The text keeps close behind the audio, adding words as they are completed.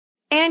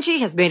Angie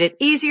has made it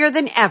easier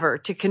than ever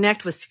to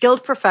connect with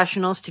skilled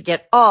professionals to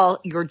get all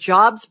your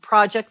jobs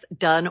projects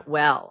done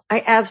well.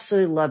 I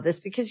absolutely love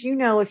this because,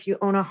 if you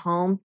own a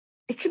home,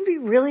 it can be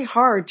really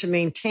hard to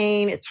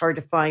maintain. It's hard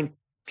to find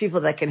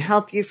people that can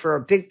help you for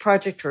a big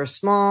project or a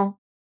small.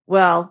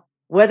 Well,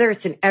 whether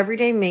it's in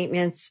everyday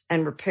maintenance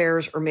and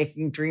repairs or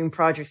making dream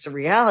projects a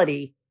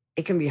reality,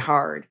 it can be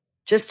hard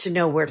just to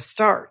know where to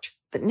start.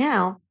 But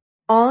now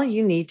all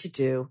you need to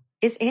do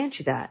is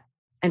Angie that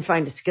and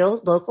find a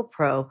skilled local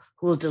pro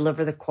who will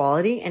deliver the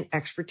quality and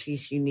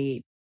expertise you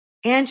need.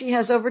 Angie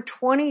has over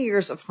 20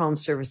 years of home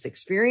service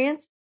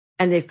experience,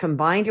 and they've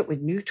combined it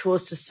with new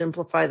tools to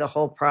simplify the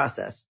whole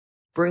process.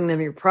 Bring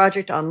them your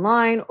project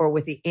online or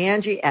with the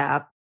Angie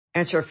app,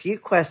 answer a few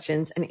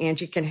questions, and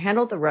Angie can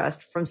handle the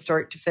rest from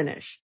start to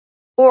finish.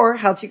 Or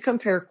help you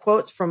compare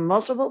quotes from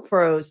multiple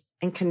pros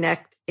and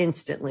connect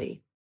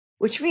instantly,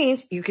 which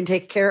means you can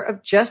take care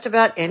of just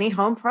about any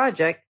home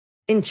project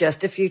in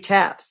just a few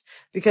taps.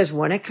 Because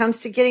when it comes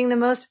to getting the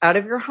most out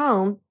of your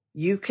home,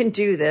 you can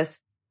do this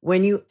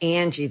when you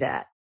Angie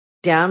that.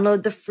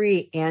 Download the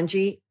free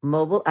Angie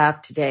mobile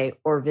app today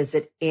or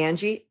visit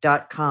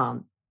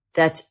Angie.com.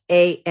 That's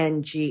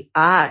ANGI.com.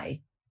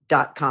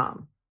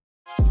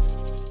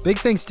 Big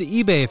thanks to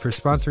eBay for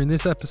sponsoring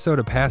this episode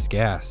of Past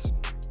Gas.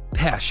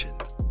 Passion,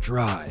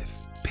 drive,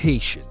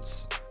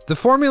 patience. The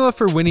formula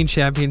for winning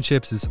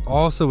championships is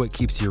also what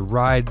keeps your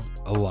ride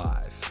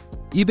alive.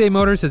 eBay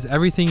Motors has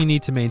everything you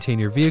need to maintain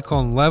your vehicle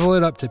and level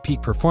it up to peak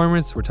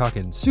performance. We're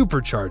talking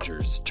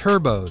superchargers,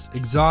 turbos,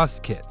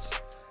 exhaust kits,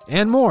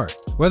 and more.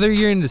 Whether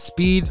you're into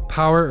speed,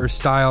 power, or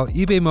style,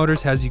 eBay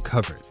Motors has you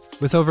covered.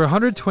 With over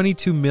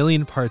 122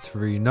 million parts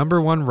for your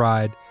number one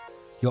ride,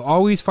 you'll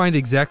always find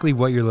exactly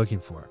what you're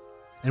looking for.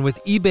 And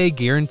with eBay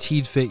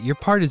Guaranteed Fit, your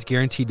part is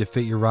guaranteed to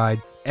fit your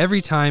ride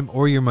every time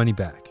or your money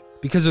back.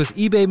 Because with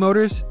eBay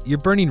Motors, you're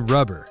burning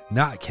rubber,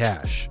 not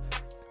cash.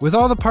 With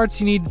all the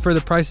parts you need for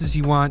the prices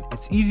you want,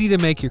 it's easy to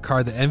make your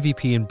car the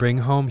MVP and bring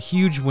home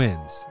huge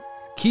wins.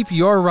 Keep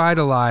your ride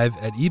alive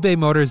at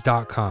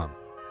ebaymotors.com.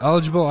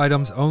 Eligible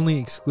items only,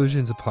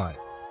 exclusions apply.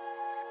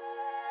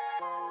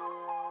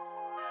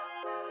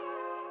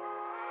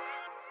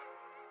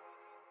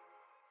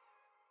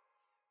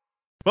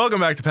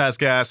 Welcome back to Past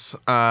Gas.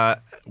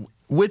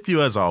 With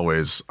you as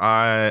always,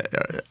 I'm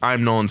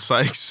Nolan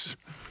Sykes.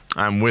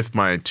 I'm with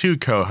my two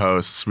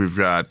co-hosts. We've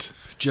got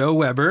Joe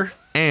Weber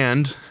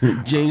and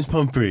James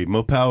Pumphrey,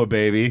 Mo Power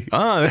baby.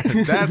 Oh,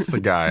 that's the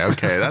guy.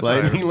 Okay, that's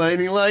lightning,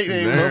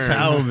 Mo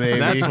Power baby.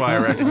 That's why I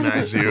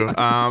recognize you,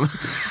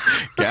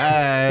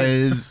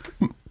 guys.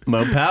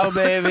 Mo Power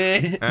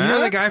baby. You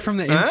know the guy from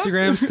the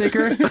Instagram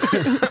sticker?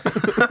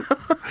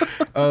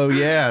 Oh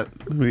yeah,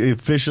 we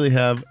officially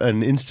have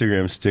an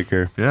Instagram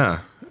sticker.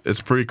 Yeah,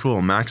 it's pretty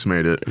cool. Max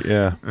made it.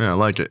 Yeah, I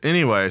like it.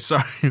 Anyway,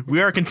 sorry,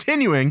 we are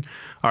continuing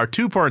our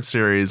two-part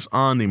series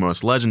on the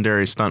most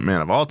legendary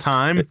stuntman of all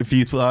time. If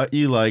you thought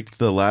you liked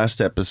the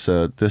last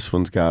episode, this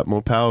one's got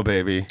Mo Power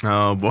baby.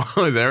 Oh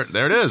boy, there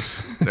it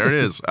is. There it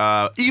is.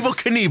 Evel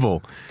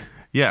Knievel.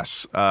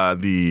 Yes,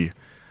 the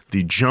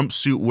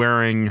jumpsuit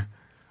wearing,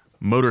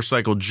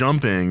 motorcycle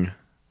jumping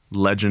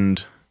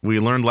legend.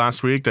 We learned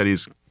last week that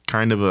he's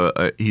kind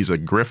of he's a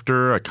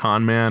grifter, a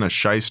con man, a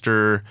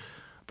shyster,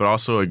 but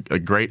also a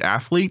great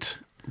athlete.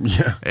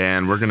 Yeah.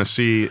 And we're going to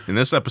see in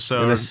this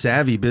episode... And a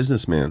savvy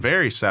businessman.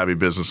 Very savvy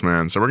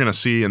businessman. So we're going to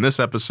see in this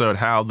episode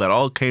how that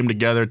all came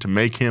together to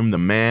make him the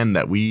man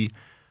that we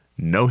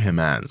know him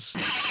as.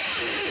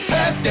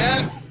 Past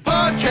Gas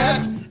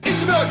Podcast.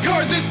 It's about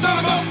cars, it's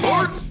not about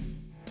sports.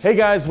 Hey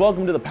guys,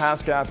 welcome to the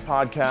Past Gas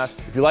Podcast.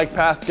 If you like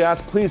Past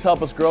Gas, please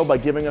help us grow by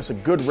giving us a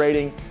good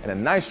rating and a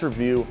nice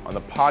review on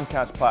the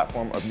podcast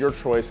platform of your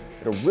choice.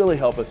 It'll really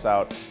help us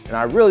out, and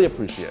I really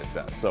appreciate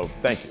that, so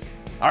thank you.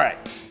 All right,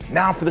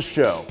 now for the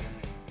show.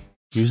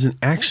 He was an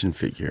action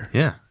figure.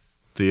 Yeah,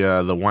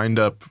 the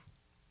wind-up.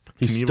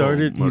 He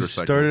started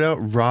out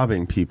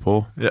robbing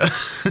people, yeah,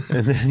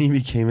 and then he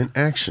became an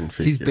action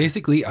figure. He's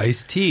basically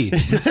Ice-T.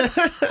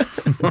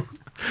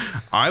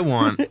 I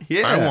want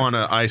an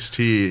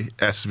Ice-T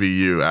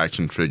SVU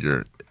action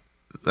figure.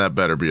 That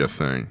better be a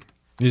thing.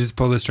 You just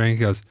pull the string and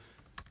he goes,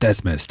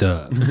 that's messed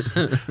up.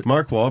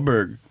 Mark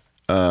Wahlberg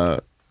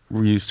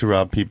used to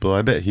rob people.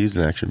 I bet he's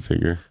an action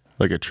figure.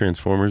 Like a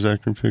Transformers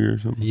action figure or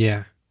something.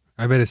 Yeah.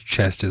 I bet his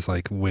chest is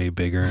like way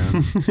bigger.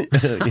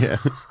 Yeah.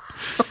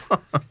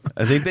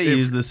 I think they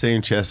use the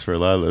same chest for a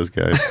lot of those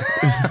guys.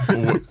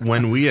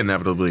 When we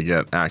inevitably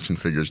get action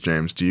figures,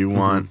 James, do you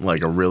want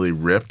like a really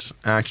ripped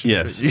action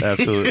figure? Yes,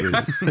 absolutely.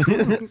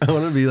 I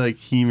want to be like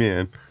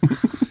He-Man.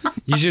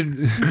 You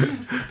should,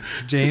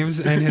 James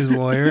and his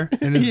lawyer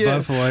and his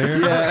buff lawyer.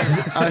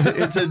 Yeah,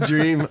 it's a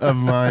dream of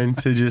mine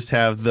to just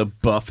have the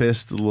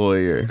buffest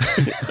lawyer.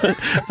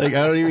 Like,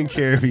 I don't even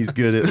care if he's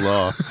good at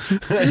law.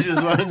 I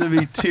just want him to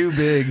be too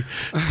big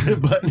to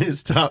button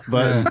his top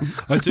button. Yeah.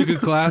 I took a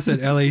class at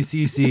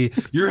LACC.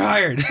 You're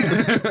hired.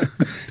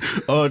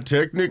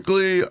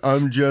 Technically,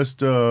 I'm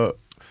just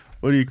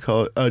what do you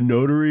call it? A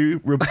notary?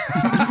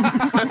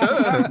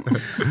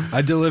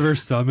 I deliver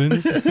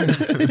summons.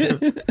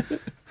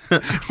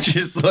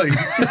 Just like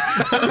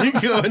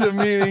going to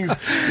meetings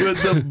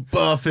with the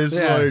buffest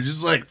Yeah. lawyer,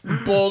 just like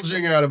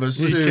bulging out of a He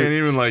suit. can't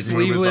even like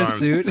move his Sleeveless arms.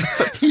 suit.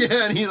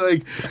 Yeah, and he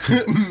like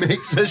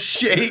makes a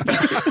shake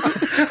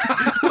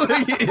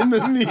like in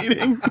the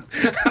meeting.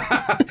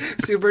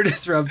 Super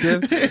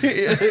disruptive.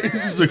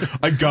 He's like,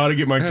 I gotta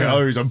get my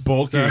calories. I'm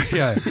bulking.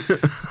 Yeah.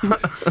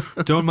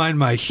 Don't mind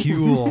my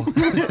Huel.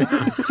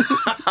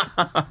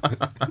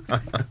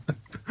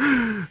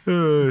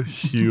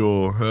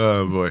 Huel.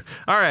 Oh boy.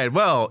 All right.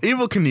 Well,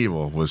 Evel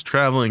Knievel was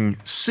traveling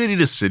city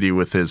to city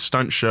with his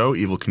stunt show,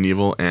 Evel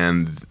Knievel,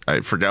 and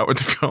I forgot what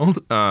they're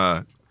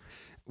called.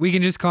 We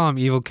can just call him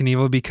Evel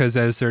Knievel because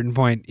at a certain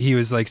point he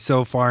was like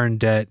so far in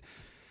debt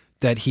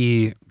that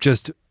he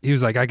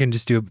was like, I can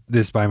just do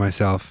this by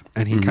myself,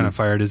 and he kind of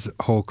fired his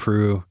whole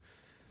crew.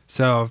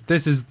 So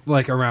this is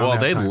like around. Well,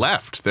 that they time.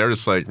 left. They're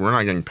just like, we're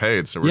not getting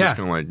paid, so we're Yeah. just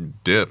gonna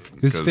like dip.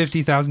 It was 'cause-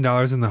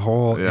 $50,000 in the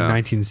hole in Yeah.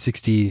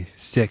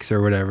 1966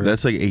 or whatever.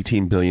 That's like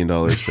 $18 billion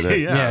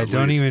today. Yeah, at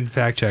don't least. even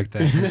fact check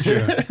that. It's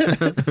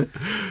true.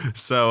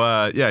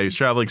 So, he was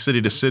traveling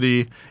city to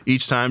city,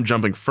 each time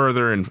jumping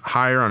further and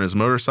higher on his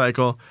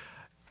motorcycle.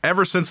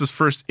 Ever since his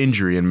first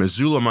injury in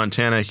Missoula,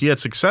 Montana, he had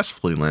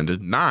successfully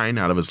landed 9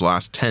 out of his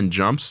last 10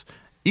 jumps.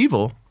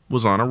 Evel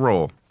was on a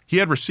roll. He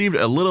had received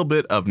a little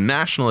bit of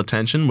national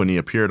attention when he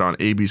appeared on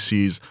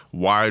ABC's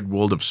Wide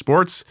World of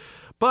Sports,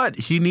 but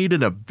he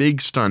needed a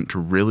big stunt to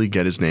really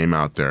get his name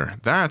out there.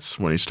 That's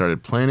when he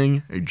started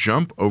planning a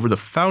jump over the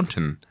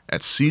fountain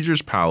at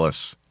Caesar's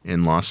Palace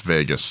in Las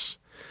Vegas.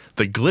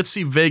 The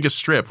glitzy Vegas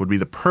Strip would be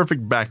the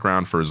perfect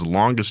background for his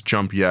longest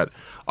jump yet,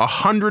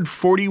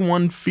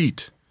 141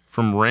 feet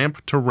from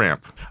ramp to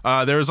ramp.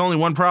 There was only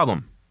one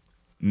problem.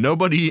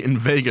 Nobody in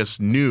Vegas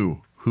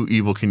knew who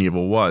Evel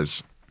Knievel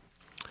was.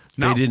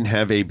 They didn't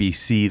have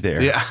ABC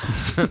there. Yeah.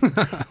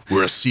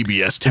 We're a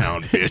CBS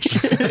town, bitch.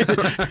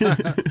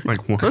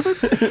 Like,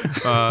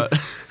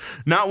 what?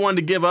 Not one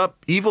to give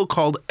up, Evel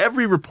called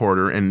every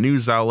reporter and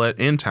news outlet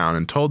in town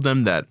and told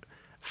them that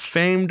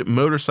famed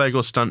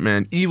motorcycle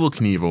stuntman Evel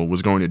Knievel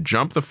was going to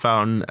jump the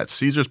fountain at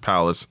Caesar's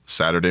Palace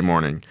Saturday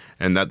morning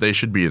and that they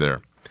should be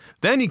there.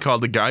 Then he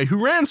called the guy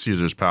who ran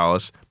Caesar's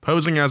Palace,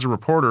 posing as a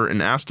reporter,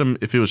 and asked him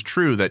if it was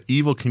true that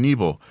Evel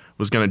Knievel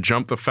was going to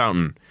jump the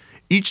fountain.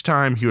 Each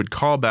time he would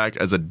call back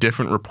as a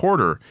different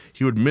reporter,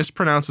 he would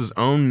mispronounce his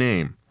own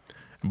name.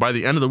 By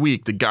the end of the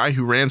week, the guy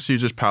who ran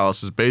Caesar's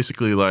Palace is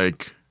basically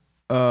like,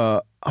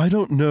 I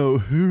don't know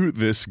who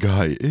this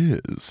guy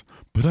is,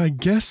 but I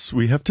guess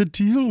we have to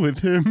deal with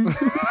him.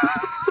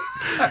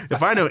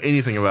 if I know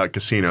anything about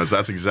casinos,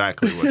 that's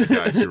exactly what the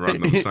guys who run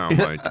them sound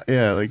like.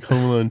 Yeah, like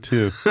Home Alone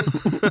 2.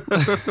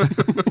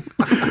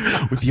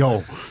 With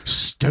your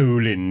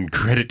stolen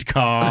credit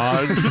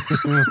card.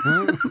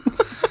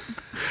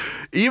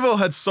 Evel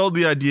had sold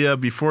the idea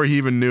before he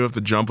even knew if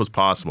the jump was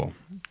possible.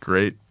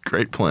 Great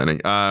planning.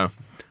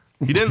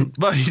 He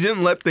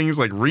didn't let things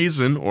like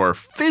reason or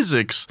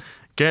physics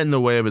get in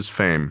the way of his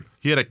fame.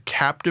 He had a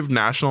captive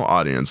national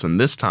audience, and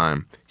this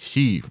time,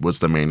 he was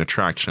the main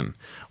attraction.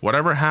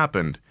 Whatever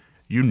happened,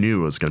 you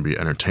knew it was going to be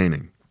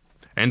entertaining.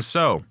 And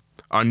so,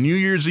 on New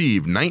Year's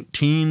Eve,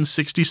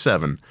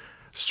 1967,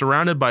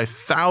 surrounded by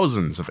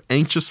thousands of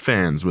anxious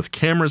fans with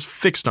cameras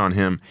fixed on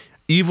him,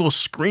 Evel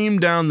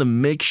screamed down the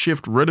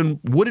makeshift wooden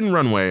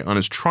runway on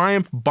his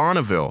Triumph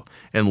Bonneville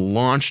and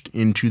launched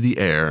into the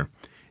air.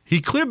 He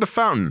cleared the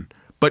fountain,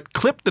 but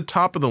clipped the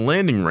top of the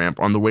landing ramp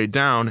on the way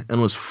down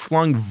and was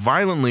flung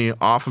violently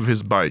off of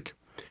his bike.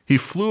 He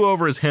flew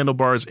over his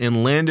handlebars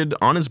and landed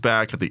on his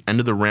back at the end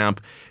of the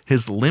ramp.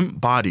 His limp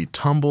body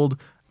tumbled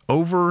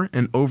over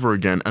and over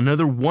again,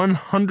 another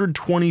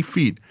 120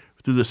 feet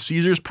through the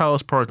Caesar's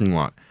Palace parking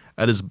lot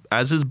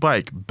as his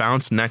bike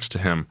bounced next to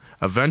him.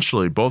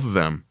 Eventually, both of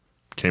them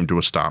came to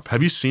a stop.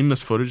 Have you seen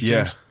this footage,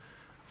 James? Yeah.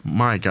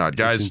 My God,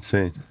 guys, It's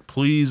insane.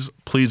 please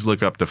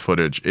look up the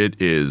footage.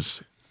 It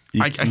is...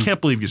 I can't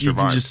believe you You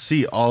survived. can just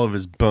see all of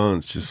his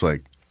bones just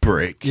like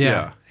break.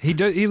 Yeah. He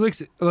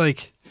looks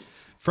like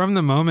from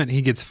the moment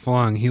he gets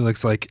flung, he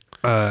looks like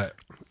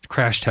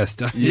crash test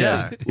dummy.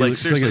 Yeah. He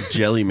looks like a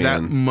jelly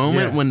That man.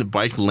 moment Yeah. when the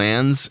bike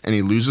lands and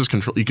he loses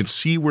control, you can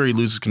see where he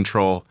loses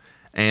control.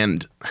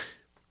 And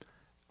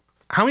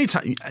how many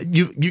times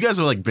you guys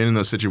have like been in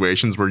those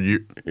situations where you're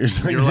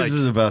It's like, you're this like,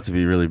 is about to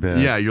be really bad.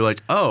 yeah, you're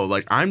like, oh,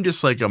 like I'm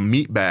just like a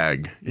meat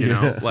bag, you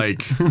know,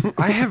 like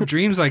I have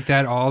dreams like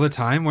that all the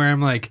time where I'm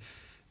like,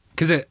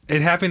 because it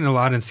happened a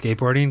lot in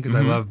skateboarding because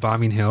I love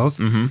bombing hills.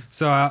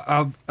 So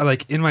I'll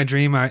like in my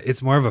dream,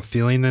 it's more of a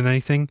feeling than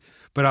anything,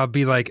 but I'll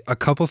be like a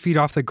couple feet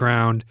off the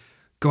ground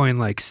going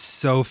like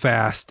so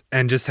fast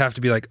and just have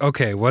to be like,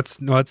 okay, what's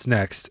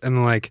next?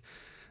 And like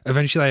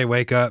eventually I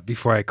wake up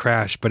before I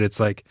crash, but it's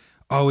like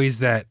always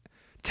that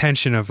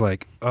tension of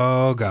like,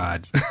 oh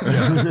God.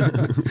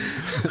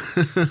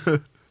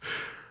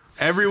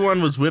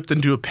 everyone was whipped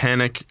into a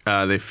panic.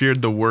 They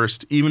feared the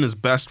worst. Even his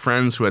best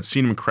friends who had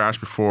seen him crash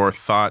before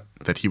thought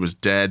that he was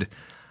dead.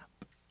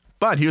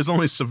 But he was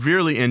only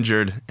severely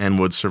injured and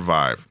would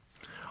survive.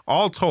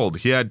 All told,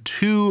 he had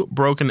 2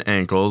 broken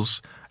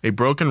ankles, a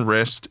broken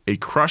wrist, a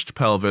crushed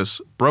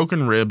pelvis,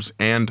 broken ribs,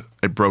 and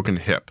a broken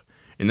hip.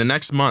 In the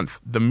next month,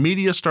 the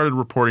media started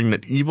reporting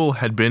that Evil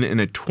had been in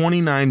a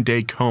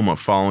 29-day coma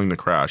following the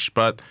crash,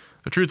 but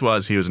the truth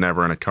was he was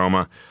never in a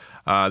coma.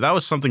 That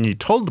was something he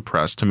told the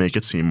press to make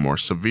it seem more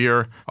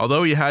severe.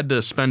 Although he had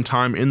to spend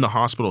time in the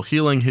hospital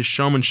healing, his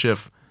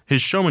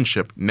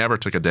showmanship never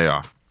took a day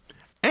off.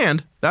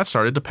 And that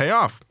started to pay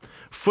off.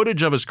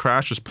 Footage of his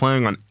crash was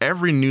playing on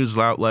every news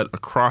outlet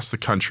across the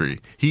country.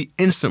 He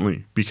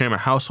instantly became a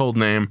household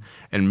name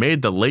and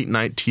made the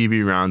late-night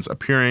TV rounds,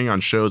 appearing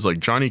on shows like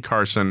Johnny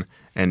Carson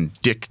and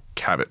Dick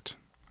Cavett.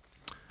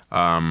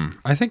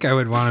 I think I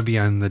would want to be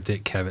on the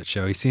Dick Cavett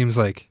show. He seems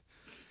like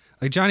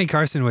Johnny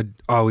Carson would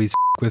always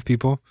with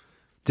people.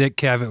 Dick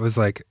Cavett was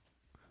like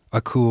a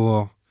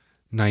cool,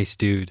 nice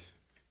dude.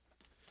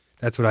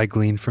 That's what I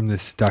gleaned from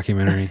this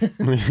documentary.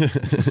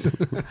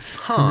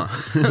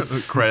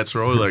 Credits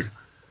are always like,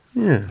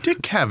 Yeah.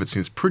 Dick Cavett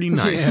seems pretty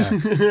nice.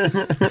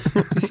 Yeah.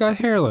 He's got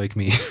hair like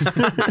me.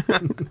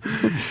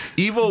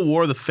 Evil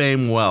wore the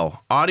fame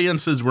well.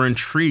 Audiences were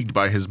intrigued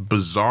by his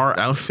bizarre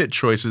outfit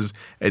choices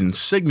and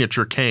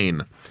signature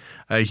cane.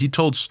 He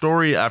told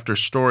story after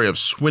story of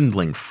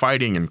swindling,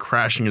 fighting, and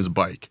crashing his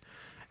bike.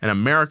 And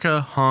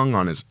America hung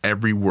on his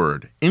every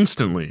word.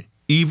 Instantly,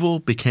 Evil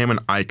became an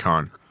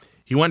icon.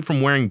 He went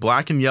from wearing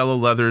black and yellow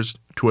leathers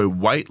to a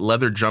white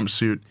leather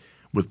jumpsuit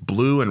with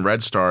blue and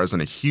red stars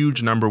and a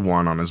huge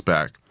 #1 on his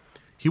back.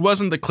 He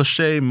wasn't the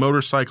cliche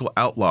motorcycle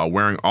outlaw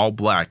wearing all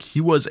black. He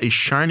was a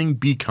shining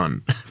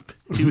beacon.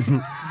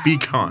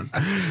 Beacon.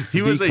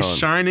 He was a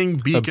shining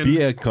beacon.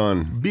 A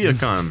beacon.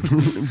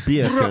 Beacon.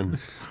 Beacon.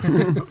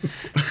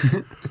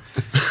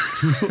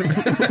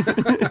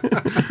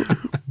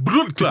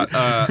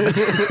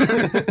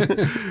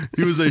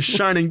 He was a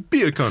shining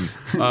beacon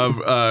of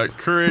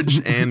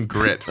courage and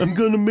grit. I'm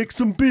gonna make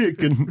some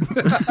bacon.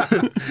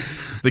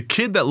 The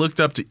kid that looked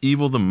up to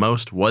Evil the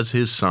most was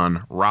his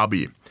son,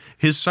 Robbie.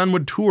 His son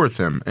would tour with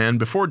him, and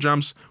before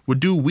jumps, would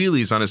do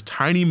wheelies on his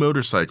tiny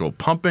motorcycle,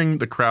 pumping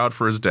the crowd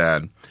for his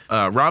dad.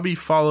 Robbie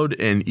followed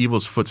in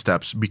Evil's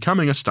footsteps,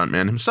 becoming a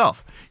stuntman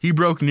himself. He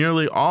broke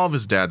nearly all of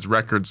his dad's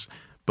records,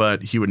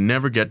 but he would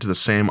never get to the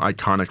same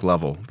iconic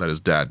level that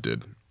his dad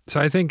did. So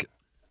I think,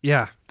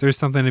 yeah, there's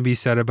something to be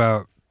said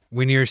about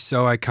when you're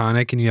so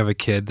iconic and you have a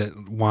kid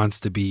that wants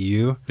to be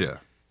you. Yeah.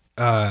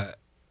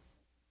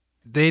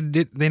 They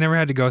never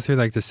had to go through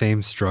like the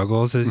same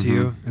struggles as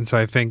you, and so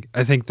I think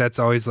that's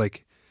always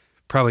like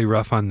probably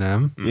rough on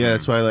them. Yeah,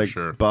 that's why like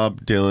sure.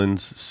 Bob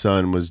Dylan's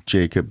son was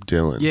Jacob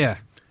Dylan. Yeah.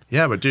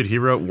 Yeah, but dude, he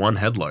wrote One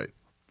Headlight.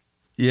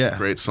 Yeah.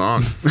 Great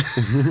song.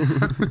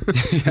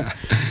 Yeah.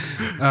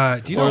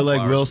 Do you know? Or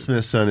like Will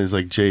Smith's son is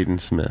like Jaden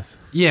Smith.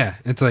 Yeah,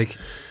 it's like,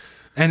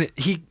 and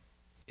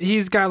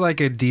he's got like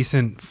a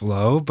decent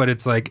flow, but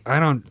it's like I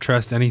don't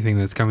trust anything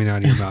that's coming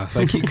out of your mouth.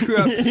 Like he grew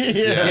up in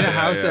a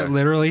house that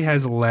literally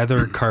has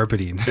leather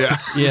carpeting. Yeah.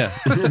 Yeah.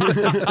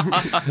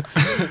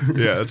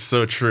 Yeah, that's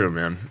so true,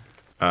 man.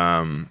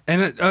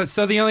 And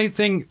so the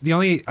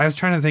only I was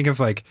trying to think of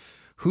like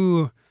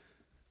who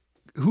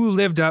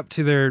lived up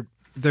to their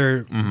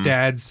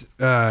dad's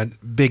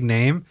big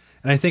name,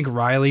 and I think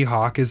Riley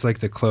Hawk is like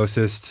the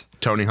closest.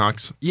 Tony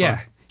Hawk's Yeah,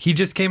 son? he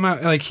just came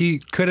out like he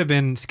could have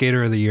been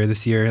Skater of the Year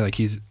this year. Like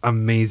he's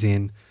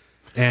amazing,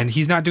 and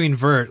he's not doing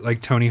vert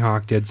like Tony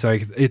Hawk did, so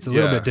it's a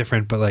little bit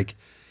different. But like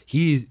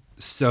he's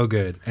so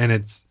good, and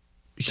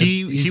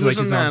he he's was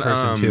like in his own that.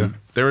 person too.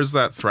 There was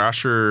that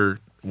Thrasher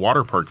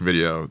water park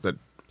video that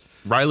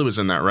Riley was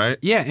in that, right?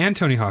 Yeah, and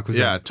Tony Hawk was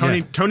Yeah,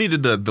 in. Tony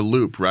did the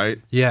loop, right?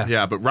 Yeah.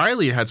 Yeah, but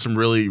Riley had some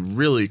really,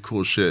 really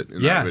cool shit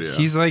in that video.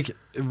 He's like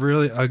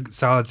really a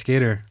solid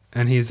skater,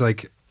 and he's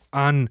like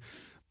on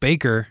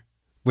Baker,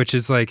 which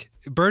is like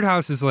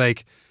Birdhouse is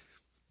like,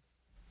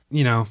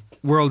 you know,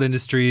 World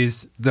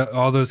Industries,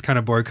 all those kind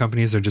of board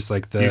companies are just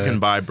like the. You can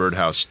buy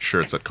Birdhouse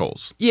shirts at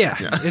Kohl's. Yeah,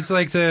 it's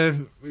like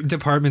the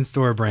department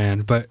store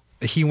brand, but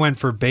he went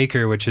for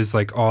Baker, which is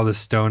like all the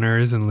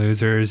stoners and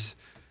losers,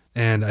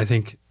 and I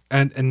think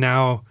and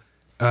now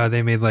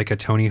they made like a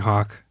Tony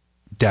Hawk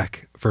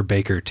deck for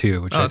Baker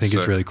too, which I think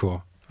is really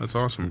cool. That's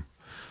awesome.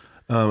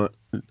 The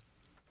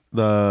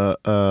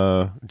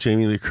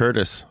Jamie Lee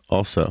Curtis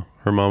also.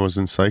 Her mom was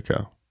in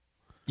Psycho.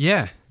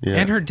 Yeah.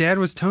 And her dad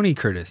was Tony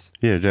Curtis.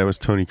 Yeah, that was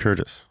Tony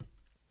Curtis.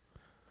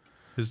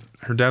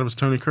 Her dad was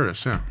Tony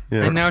Curtis, yeah.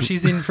 And now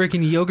she's in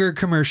freaking yogurt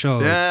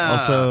commercials. Yeah.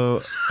 Also,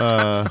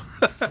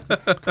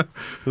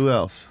 who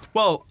else?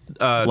 Well,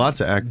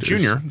 Lots of actors.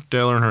 Junior,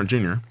 Dale Earnhardt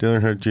Jr. Dale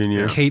Earnhardt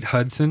Jr. Kate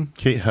Hudson.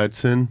 Kate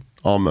Hudson,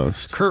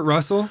 almost. Kurt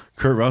Russell.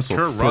 Kurt Russell,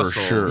 for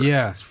sure.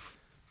 Yeah.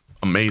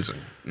 Amazing,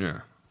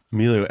 yeah.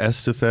 Emilio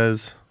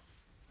Estevez.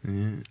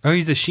 Oh,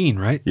 he's a Sheen,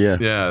 right? Yeah.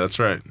 Yeah, that's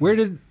right. Where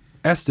did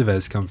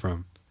Estevez come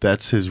from?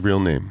 That's his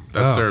real name.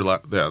 That's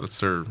that's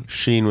their...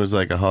 Sheen was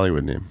like a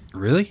Hollywood name.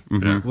 Really?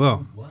 Yeah.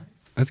 Whoa.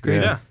 That's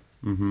crazy. Yeah.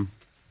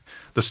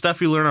 The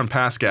stuff you learn on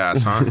Past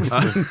Gas, huh?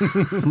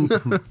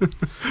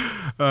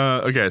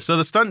 Okay, so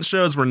the stunt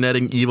shows were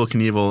netting Evel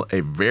Knievel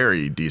a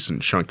very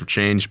decent chunk of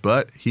change,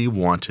 but he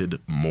wanted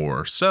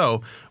more.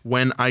 So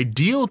when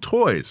Ideal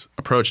Toys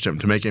approached him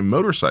to make a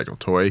motorcycle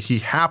toy, he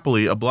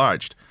happily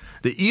obliged.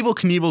 The Evel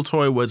Knievel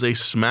toy was a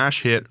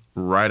smash hit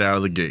right out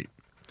of the gate.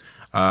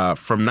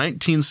 From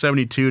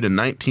 1972 to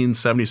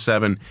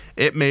 1977,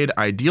 it made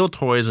Ideal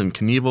Toys and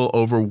Knievel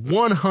over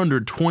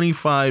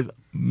 $125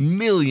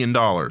 million.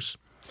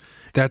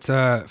 That's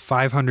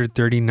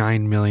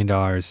 $539 million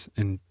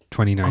in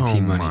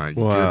 2019 money. My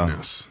Wow.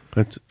 goodness.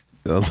 That's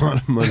a lot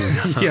of money.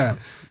 Yeah.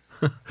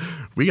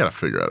 We got to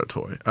figure out a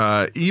toy.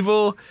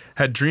 Evel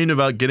had dreamed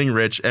about getting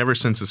rich ever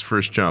since his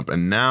first jump,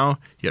 and now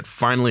he had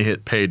finally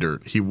hit pay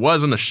dirt. He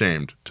wasn't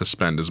ashamed to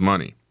spend his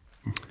money.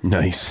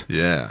 Nice.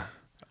 Yeah.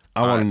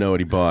 I want to know what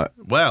he bought.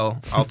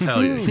 Well, I'll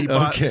tell you. He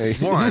bought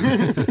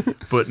one,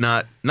 but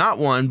not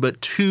one,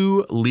 but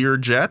two Lear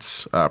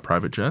jets,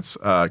 private jets,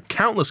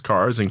 countless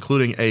cars,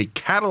 including a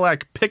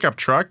Cadillac pickup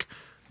truck.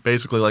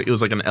 Basically, like it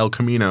was like an El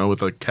Camino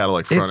with a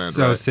Cadillac front end. It's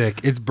so right?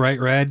 sick. It's bright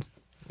red.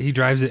 He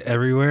drives it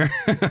everywhere.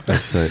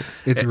 That's it.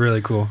 It's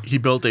really cool. He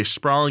built a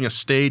sprawling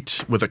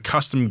estate with a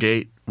custom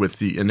gate with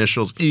the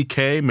initials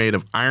EK made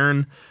of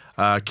iron.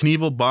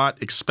 Knievel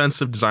bought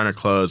expensive designer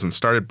clothes and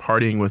started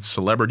partying with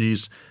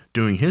celebrities,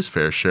 doing his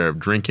fair share of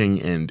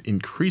drinking and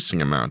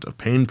increasing amount of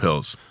pain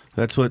pills.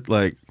 That's what,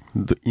 like,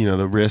 the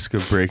risk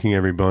of breaking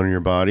every bone in your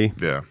body.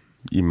 Yeah.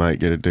 You might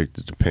get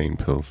addicted to pain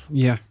pills.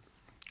 Yeah.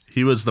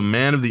 He was the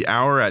man of the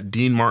hour at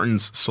Dean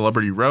Martin's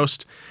Celebrity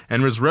Roast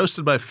and was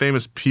roasted by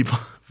famous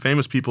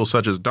people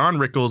such as Don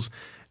Rickles,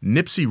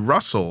 Nipsey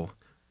Russell,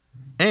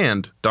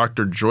 and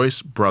Dr.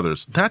 Joyce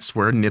Brothers. That's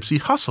where Nipsey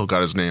Hussle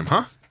got his name,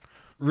 huh?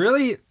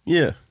 Really?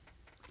 Yeah.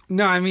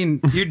 No, I mean,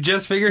 you're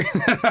just figuring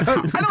that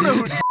out. I don't know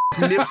who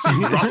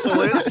Nipsey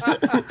Russell is.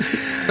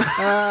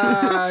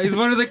 He's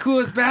one of the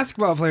coolest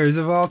basketball players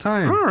of all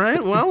time. All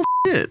right, well,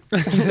 shit.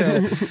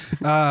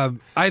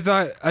 I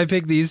thought I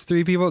picked these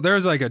three people. There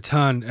was like a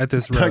ton at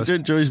this roast. Dr.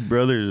 Joyce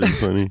Brothers is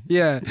funny.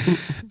 Yeah.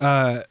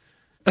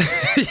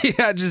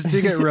 Yeah, just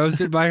to get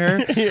roasted by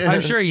her. Yeah.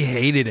 I'm sure he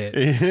hated it.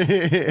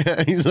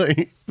 Yeah, he's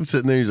like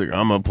sitting there. He's like,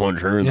 I'm gonna punch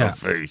her in Yeah. the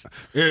face.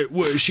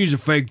 She's a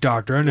fake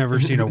doctor. I've never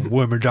seen a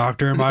woman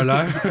doctor in my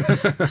life.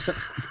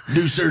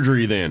 Do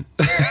surgery then.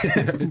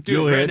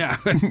 Do it right now.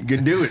 You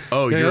can do it.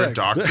 Oh, you're Yeah. a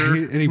doctor?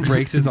 And he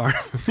breaks his arm.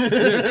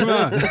 Yeah, come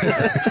on.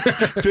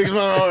 Fix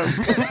my arm,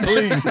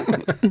 please.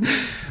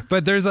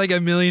 But there's like a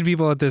million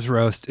people at this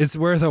roast. It's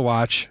worth a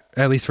watch,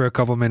 at least for a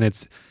couple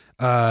minutes.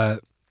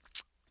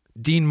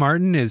 Dean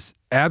Martin is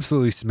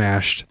absolutely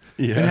smashed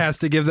Yeah. and has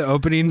to give the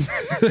opening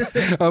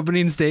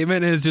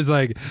statement. And it's just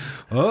like,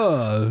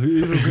 oh.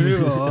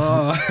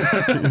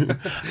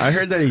 I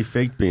heard that he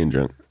faked being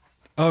drunk.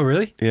 Oh,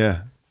 really?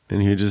 Yeah,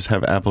 and he would just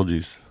have apple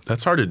juice.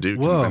 That's hard to do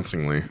Whoa.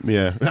 convincingly.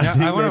 Yeah, I Yeah,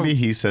 think I wanna- maybe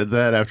he said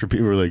that after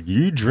people were like,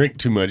 "You drink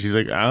too much." He's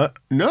like,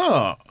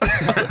 "No,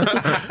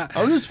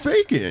 I'm just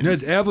faking." No,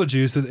 it's apple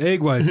juice with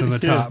egg whites on the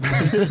top.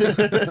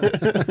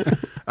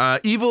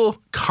 Evel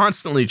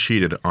constantly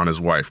cheated on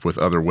his wife with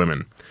other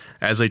women.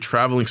 As a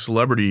traveling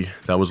celebrity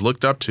that was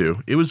looked up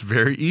to, it was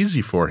very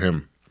easy for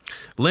him.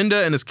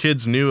 Linda and his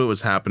kids knew it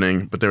was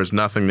happening, but there was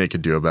nothing they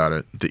could do about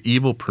it. The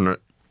evil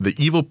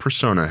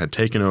persona had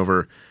taken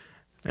over,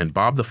 and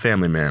Bob the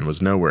Family Man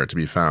was nowhere to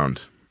be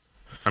found.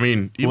 I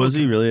mean, Was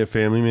he really a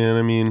family man?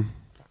 I mean,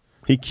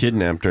 he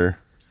kidnapped her.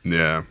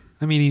 Yeah.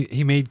 I mean,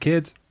 he made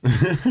kids.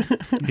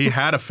 He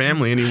had a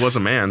family and he was a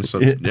man, so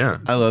yeah.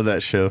 I love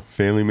that show,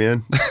 Family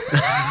Man.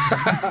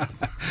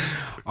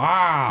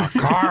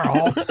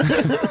 Carl.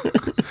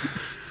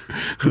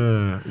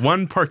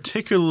 One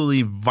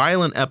particularly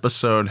violent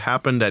episode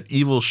happened at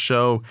Evel's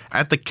show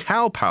at the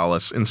Cow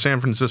Palace in San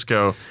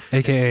Francisco.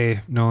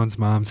 AKA Nolan's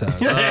mom's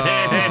house.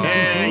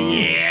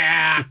 Yeah.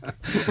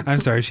 I'm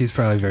sorry, she's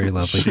probably very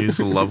lovely. She's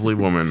a lovely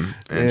woman,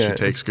 and she Yeah.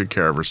 takes good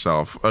care of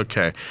herself.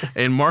 Okay.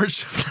 In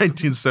March of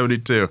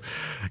 1972,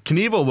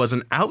 Knievel was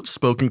an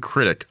outspoken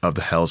critic of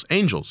the Hells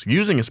Angels,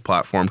 using his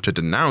platform to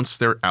denounce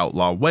their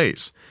outlaw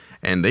ways.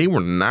 And they were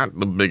not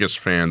the biggest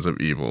fans of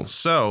Evel.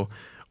 So,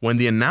 when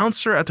the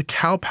announcer at the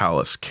Cow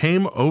Palace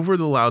came over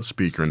the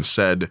loudspeaker and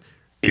said,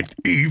 If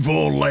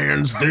Evel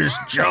lands this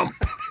jump,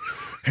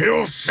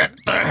 he'll set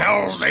the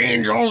Hells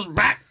Angels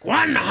back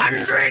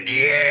 100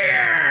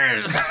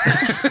 years.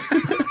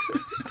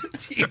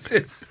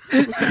 Jesus.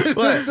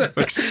 What?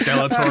 like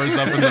Skeletor's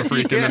up in the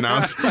freaking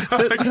announcer.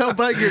 That's how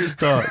bikers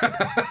talk.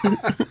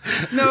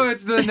 No,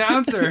 it's the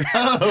announcer.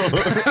 Oh,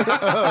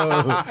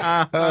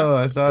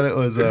 I thought it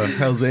was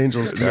Hell's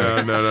Angels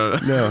guy. No.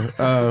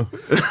 No.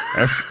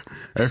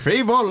 If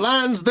Evel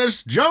lands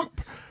this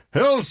jump,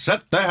 he'll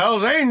set the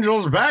Hell's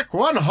Angels back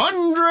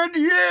 100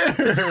 years.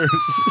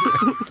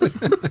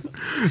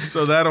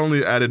 So that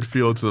only added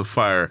fuel to the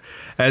fire.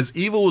 As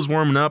Evel was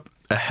warming up,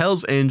 a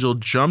Hell's Angel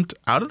jumped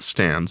out of the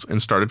stands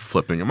and started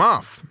flipping him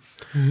off.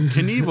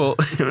 Knievel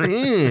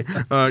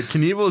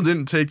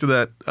didn't take to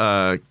that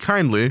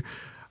kindly.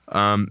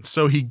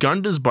 So he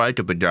gunned his bike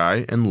at the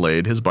guy and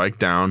laid his bike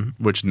down,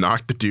 which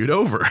knocked the dude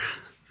over.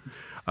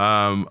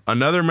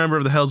 Another member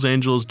of the Hells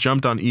Angels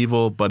jumped on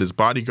Evil, but his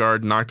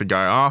bodyguard knocked the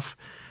guy off,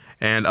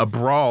 and a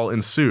brawl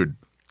ensued.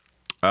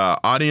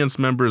 Audience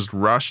members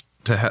rushed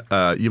to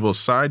Evil's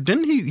side.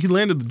 Didn't he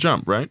landed the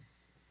jump, right?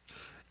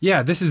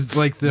 Yeah, this is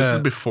like This is the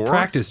before?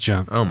 practice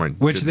jump. Oh, my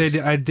Which they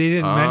goodness.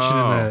 didn't mention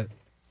in the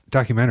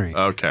documentary.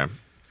 Okay.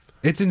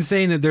 It's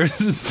insane that there's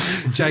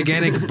this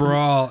gigantic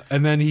brawl,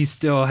 and then he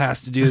still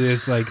has to do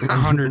this like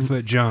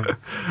 100-foot jump.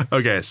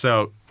 Okay,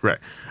 so, right.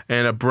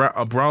 And a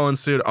brawl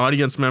ensued.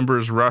 Audience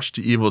members rushed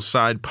to Evil's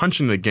side,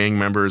 punching the gang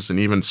members and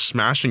even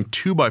smashing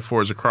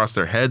 2x4s across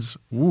their heads.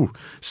 Woo.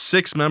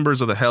 6 members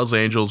of the Hells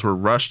Angels were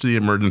rushed to the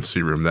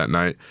emergency room that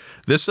night.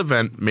 This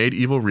event made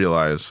Evil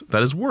realize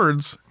that his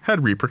words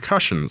had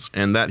repercussions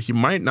and that he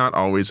might not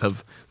always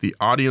have the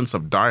audience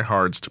of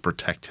diehards to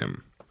protect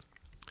him.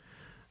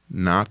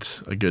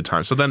 Not a good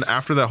time. So then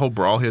after that whole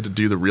brawl, he had to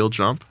do the real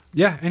jump.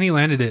 Yeah, and he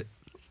landed it.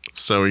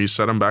 So he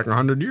set him back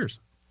 100 years.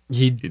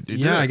 He did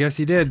yeah, it. I guess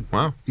he did.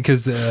 Wow.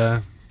 Because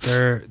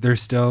they're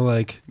still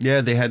like Yeah,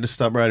 they had to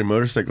stop riding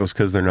motorcycles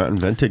because they're not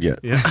invented yet.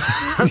 Yeah.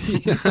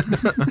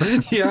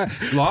 yeah,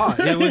 law.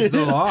 It was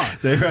the law.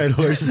 They ride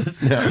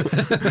horses now.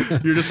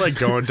 You're just like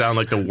going down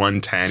like the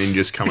 110 and you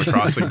just come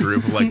across a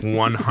group of like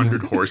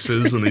 100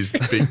 horses and these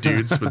big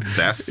dudes with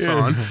vests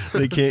on.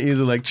 They can't use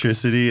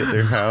electricity at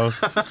their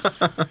house.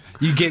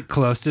 You get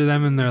close to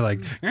them and they're like,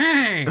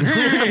 hey,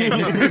 hey.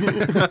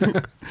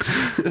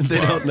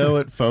 They don't know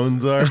what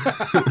phones are.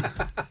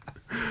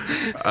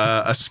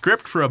 A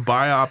script for a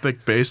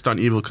biopic based on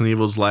Evel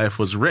Knievel's life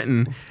was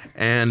written,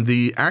 and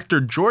the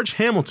actor George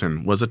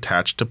Hamilton was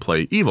attached to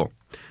play Evil.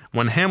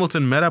 When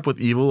Hamilton met up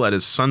with Evil at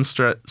his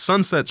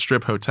Sunset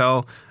Strip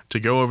hotel to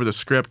go over the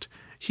script,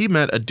 he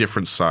met a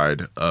different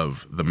side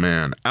of the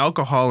man.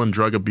 Alcohol and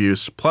drug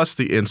abuse, plus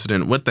the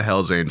incident with the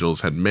Hells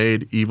Angels, had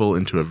made Evil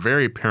into a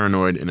very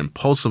paranoid and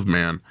impulsive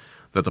man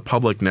that the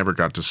public never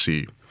got to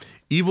see.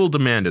 Evil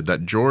demanded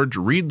that George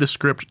read the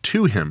script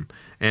to him,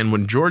 and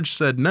when George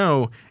said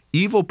no,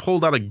 Evil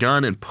pulled out a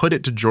gun and put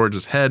it to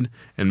George's head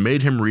and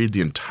made him read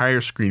the entire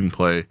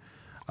screenplay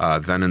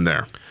then and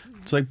there.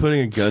 It's like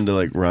putting a gun to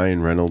like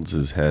Ryan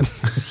Reynolds' head.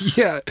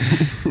 Yeah.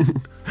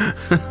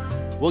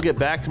 We'll get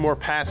back to more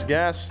Past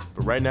Gas,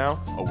 but right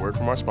now, a word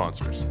from our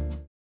sponsors.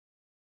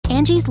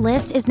 Angie's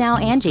List is now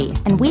Angie,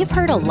 and we've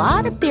heard a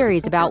lot of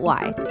theories about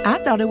why. I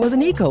thought it was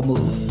an eco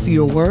move.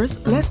 Fewer words,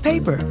 less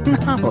paper.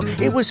 No,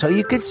 it was so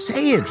you could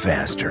say it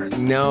faster.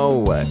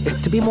 No,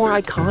 it's to be more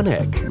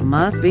iconic.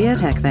 Must be a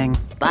tech thing.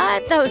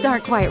 But those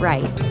aren't quite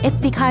right. It's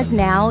because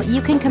now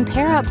you can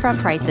compare upfront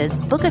prices,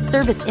 book a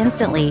service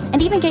instantly,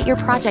 and even get your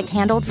project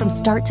handled from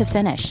start to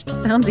finish.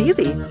 Sounds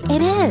easy.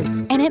 It is,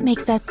 and it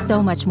makes us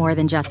so much more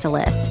than just a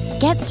list.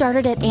 Get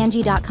started at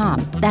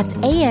Angie.com. That's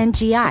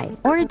ANGI,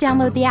 or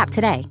download the app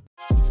today.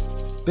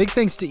 Big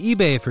thanks to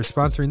eBay for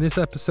sponsoring this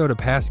episode of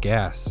Past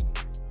Gas.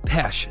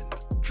 Passion,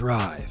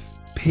 drive,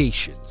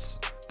 patience.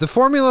 The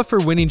formula for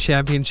winning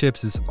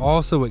championships is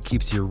also what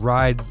keeps your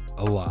ride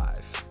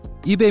alive.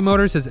 eBay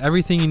Motors has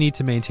everything you need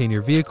to maintain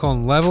your vehicle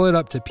and level it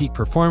up to peak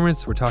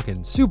performance. We're talking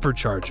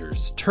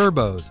superchargers,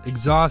 turbos,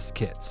 exhaust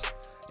kits,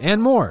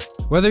 and more.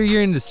 Whether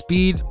you're into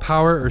speed,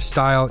 power, or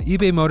style,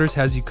 eBay Motors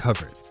has you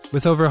covered.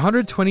 With over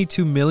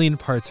 122 million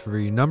parts for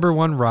your number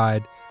one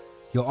ride,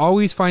 you'll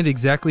always find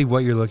exactly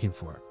what you're looking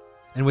for.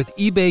 And with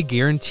eBay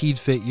Guaranteed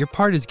Fit, your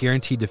part is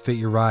guaranteed to fit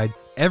your ride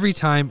every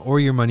time or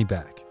your money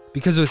back.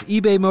 Because with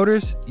eBay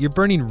Motors, you're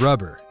burning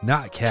rubber,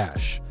 not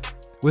cash.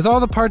 With all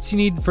the parts you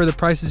need for the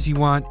prices you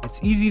want,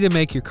 it's easy to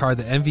make your car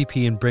the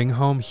MVP and bring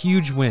home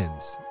huge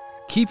wins.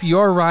 Keep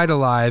your ride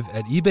alive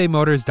at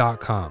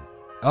ebaymotors.com.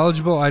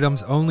 Eligible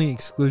items only,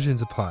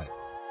 exclusions apply.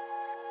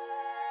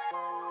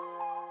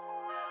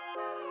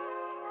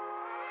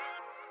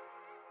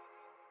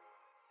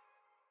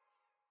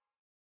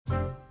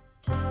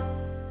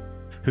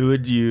 Who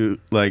would you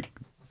like?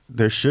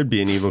 There should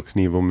be an Evel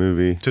Knievel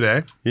movie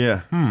Today?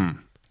 Yeah.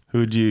 Who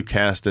would you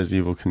cast as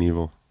Evel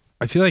Knievel?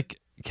 I feel like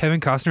Kevin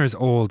Costner is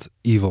old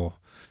evil.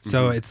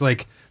 So it's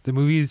like the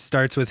movie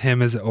starts with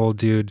him as an old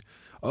dude.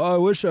 Oh, I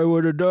wish I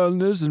would have done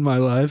this in my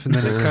life. And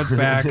then it cuts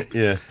back.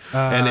 Yeah.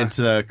 And it's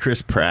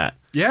Chris Pratt.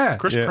 Yeah.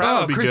 Chris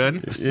Pratt would be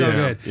good. So Yeah,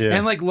 good. yeah.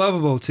 And like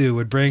lovable too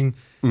would bring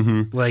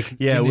like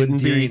Yeah, it an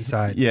wouldn't be. endearing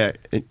side. Yeah,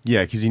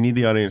 because you need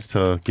the audience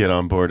to get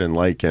on board and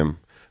like him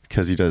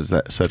because he does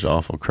that such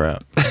awful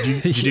crap.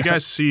 Did you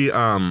guys see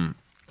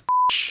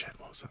shit,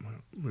 what was that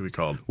movie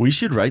called? We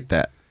should write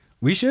that.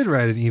 We should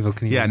write an Evel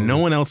Knievel Yeah, movie. no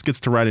one else gets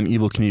to write an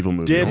Evel Knievel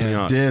movie. Dibs, Only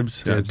us.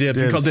 dibs, Yeah, dibs, dibs.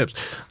 We dibs. call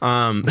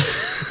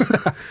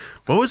dibs.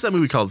 What was that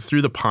movie called?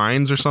 Through the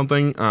Pines or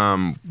something?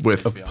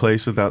 With A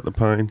Place Without the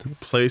Pines.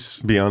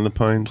 Place Beyond the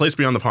Pines. Place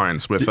Beyond the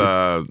Pines with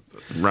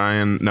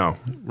Ryan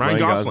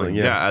Gosling.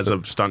 yeah. As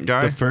a stunt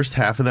guy. The first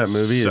half of that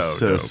movie is So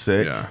so dope,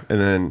 sick, yeah. and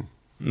then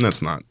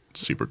That's not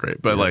super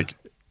great, but like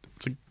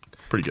it's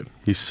pretty good.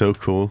 he's so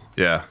cool.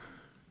 Yeah.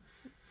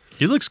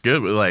 He looks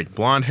good with like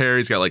blonde hair.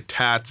 He's got like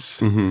tats.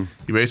 Mm-hmm.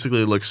 He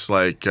basically looks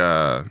like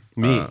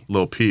me,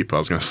 Lil Peep. I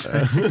was gonna say.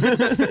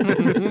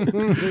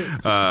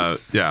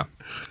 Yeah,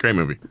 great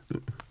movie.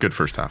 Good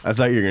first half. I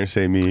thought you were gonna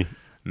say me.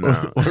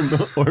 No.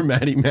 Or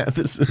Maddie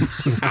Matheson.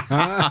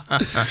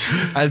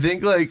 I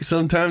think like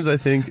sometimes I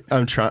think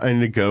I'm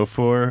trying to go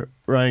for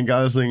Ryan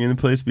Gosling in A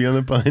Place Beyond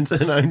the Pines,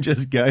 and I'm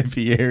just Guy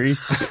Fieri.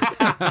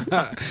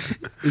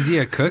 Is he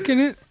a cook in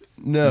it?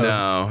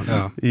 No.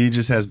 Oh. He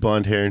just has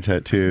blonde hair and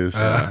tattoos.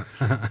 So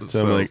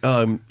I'm like,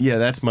 yeah,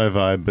 that's my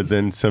vibe. But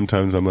then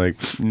sometimes I'm like,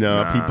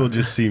 no, people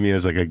just see me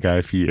as like a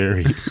Guy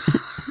Fieri.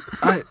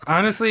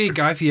 Honestly,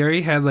 Guy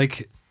Fieri had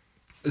like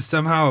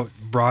somehow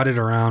brought it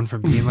around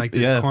from being like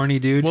this corny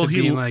dude to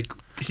being like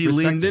he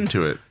leaned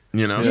into it.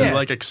 You know, he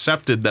like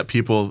accepted that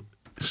people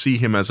see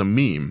him as a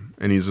meme,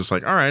 and he's just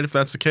like, all right, if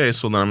that's the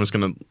case, well then I'm just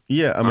gonna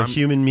I'm a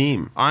human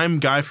meme. I'm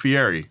Guy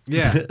Fieri.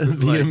 Yeah. The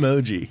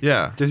emoji.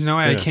 Yeah. There's no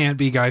way I can't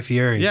be Guy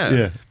Fieri.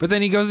 Yeah. But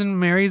then he goes and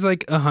marries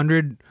like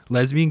 100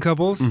 lesbian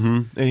couples.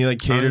 Mm-hmm. And he like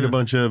catered a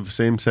bunch of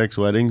same-sex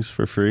weddings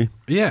for free.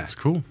 Yeah. It's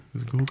cool.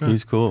 He's a cool guy.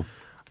 He's cool.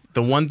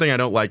 The one thing I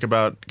don't like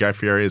about Guy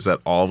Fieri is that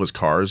all of his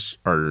cars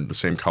are the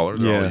same color.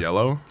 They're all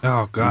yellow.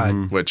 Oh,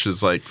 God. Which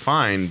is like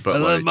fine, but I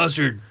love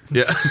mustard.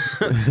 Yeah.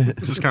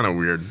 This is kind of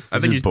weird. I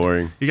think it's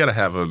boring. You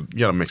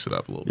gotta mix it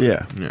up a little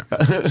bit. Yeah.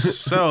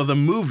 So the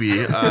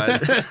movie,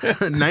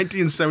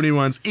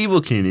 1971's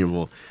Evel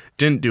Knievel,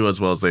 didn't do as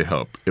well as they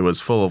hoped. It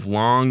was full of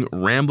long,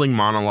 rambling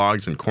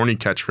monologues and corny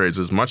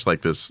catchphrases, much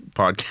like this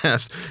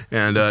podcast.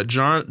 And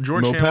George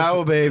Hamilton,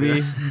 Pow,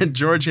 baby.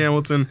 George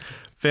Hamilton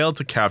failed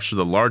to capture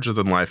the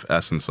larger-than-life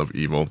essence of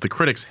Evel. The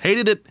critics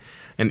hated it,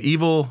 and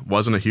Evel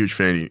wasn't a huge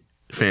fan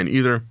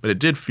either, but it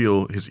did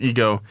fuel his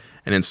ego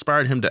and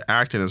inspired him to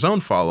act in his own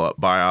follow-up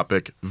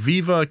biopic,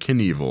 Viva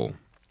Knievel.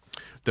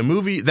 That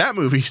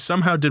movie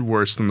somehow did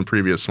worse than the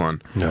previous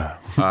one. Yeah.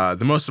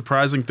 The most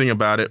surprising thing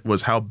about it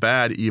was how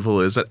bad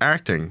Evel is at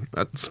acting.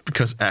 That's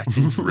because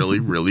acting's really,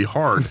 really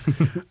hard.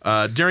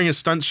 During his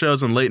stunt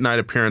shows and late-night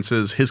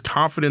appearances, his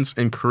confidence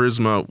and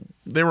charisma,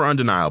 they were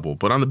undeniable,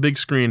 but on the big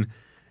screen,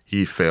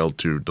 he failed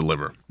to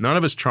deliver. None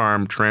of his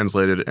charm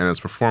translated, and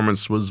his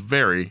performance was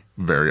very,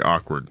 very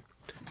awkward.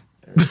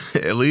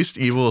 At least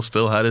Evel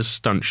still had his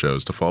stunt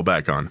shows to fall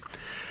back on.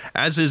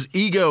 As his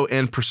ego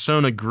and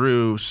persona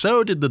grew,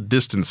 so did the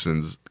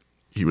distances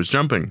he was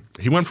jumping.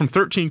 He went from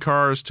 13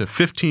 cars to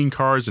 15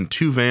 cars and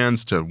 2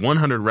 vans to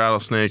 100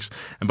 rattlesnakes,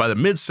 and by the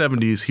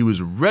mid-70s, he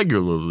was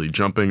regularly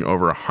jumping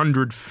over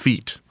 100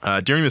 feet.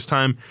 During this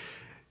time,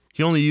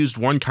 he only used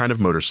one kind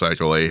of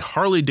motorcycle, a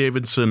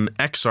Harley-Davidson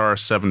XR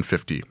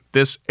 750.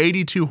 This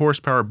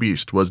 82-horsepower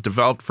beast was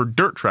developed for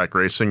dirt track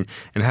racing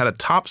and had a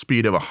top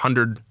speed of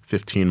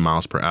 115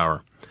 miles per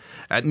hour.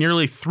 At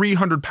nearly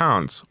 300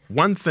 pounds,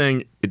 one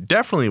thing it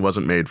definitely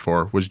wasn't made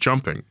for was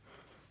jumping.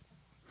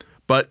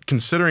 But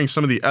considering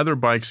some of the other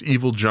bikes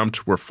Evel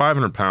jumped were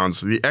 500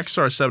 pounds, the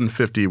XR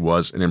 750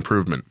 was an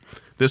improvement.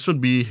 This would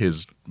be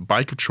his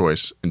bike of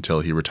choice until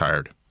he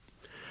retired.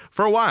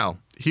 For a while,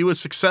 he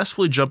was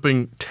successfully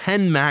jumping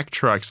 10 Mack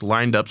trucks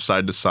lined up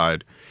side to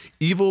side.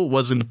 Evel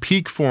was in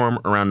peak form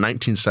around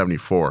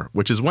 1974,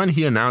 which is when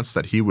he announced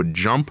that he would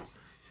jump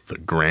the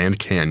Grand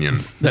Canyon.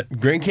 That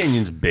Grand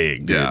Canyon's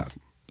big, dude. Yeah.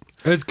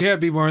 This can't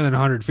be more than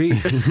 100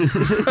 feet.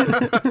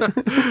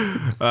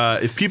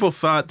 If people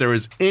thought there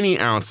was any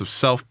ounce of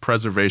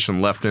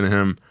self-preservation left in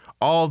him,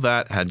 all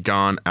that had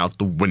gone out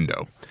the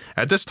window.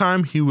 At this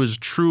time, he was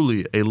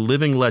truly a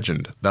living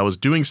legend that was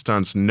doing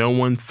stunts no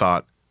one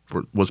thought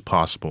was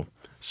possible.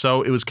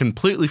 So it was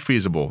completely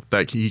feasible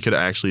that he could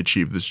actually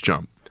achieve this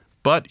jump.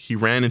 But he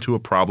ran into a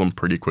problem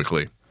pretty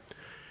quickly.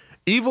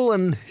 Evel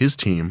and his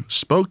team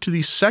spoke to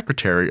the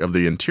Secretary of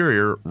the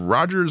Interior,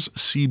 Rogers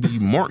C.B.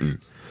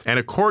 Morton. And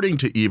according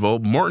to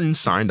Evel, Morton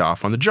signed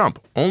off on the jump,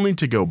 only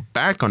to go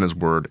back on his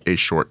word a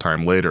short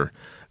time later.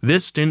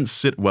 This didn't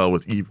sit well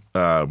with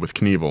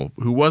Knievel,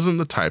 who wasn't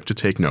the type to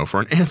take no for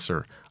an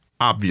answer,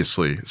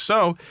 obviously.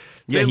 So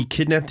he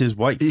kidnapped his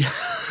wife.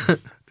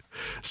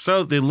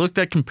 So they looked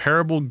at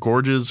comparable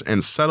gorges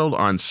and settled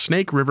on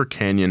Snake River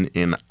Canyon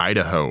in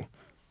Idaho.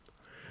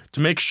 To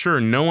make sure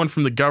no one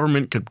from the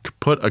government could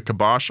put a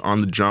kibosh on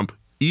the jump,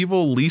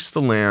 Evel leased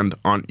the land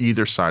on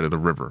either side of the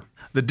river.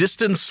 The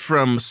distance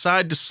from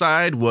side to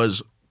side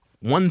was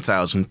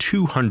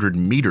 1,200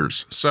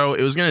 meters, so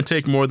it was going to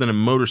take more than a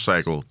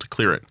motorcycle to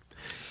clear it.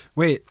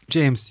 Wait,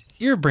 James,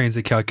 your brain's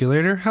a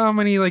calculator. How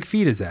many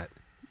feet is that?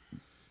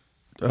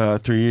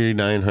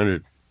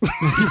 3,900.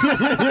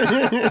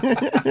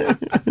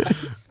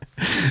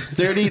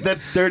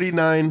 that's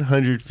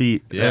 3,900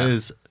 feet. Yeah. That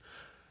is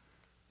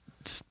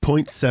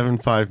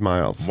 0.75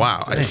 miles.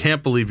 Wow, I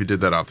can't believe you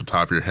did that off the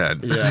top of your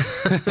head. Yeah,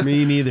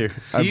 me neither.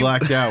 I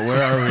blacked out.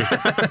 Where are we?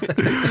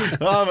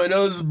 Oh, my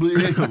nose is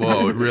bleeding.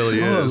 Whoa, it really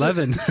is.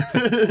 11.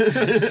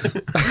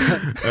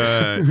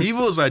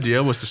 Evel's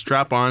idea was to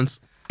strap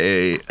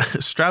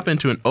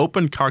into an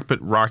open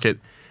cockpit rocket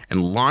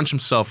and launch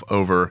himself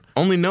over.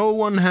 Only no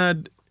one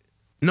on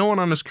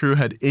his crew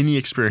had any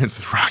experience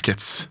with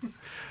rockets.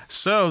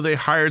 So they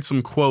hired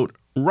some, quote,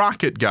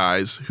 rocket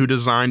guys who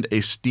designed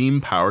a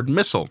steam-powered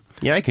missile.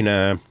 Yeah, I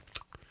can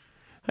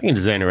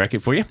design a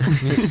rocket for you.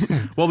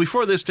 Well,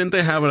 before this, didn't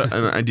they have an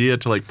idea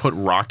to like put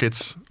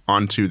rockets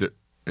onto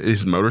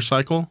his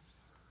motorcycle?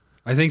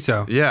 I think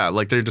so. Yeah,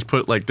 like they just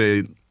put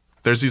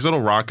there's these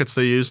little rockets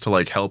they use to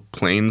like help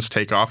planes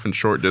take off in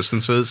short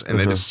distances, and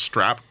they just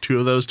strap 2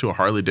 of those to a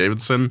Harley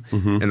Davidson,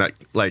 and that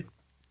like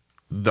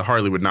the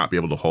Harley would not be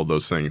able to hold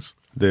those things.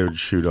 They would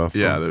shoot off.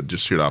 Yeah, they would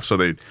just shoot off. So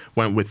they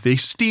went with the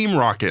steam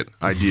rocket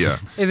idea.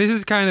 Hey, this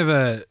is kind of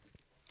a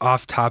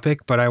off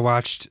topic, but I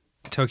watched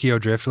Tokyo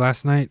Drift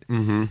last night.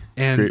 Mm-hmm.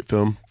 And great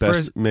film.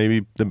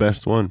 Maybe the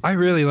best one. I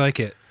really like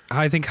it.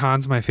 I think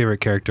Han's my favorite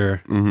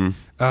character. Mm-hmm.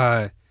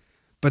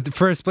 But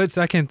for a split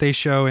second, they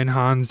show in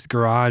Han's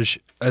garage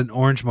an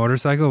orange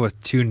motorcycle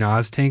with 2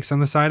 Nas tanks on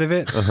the side of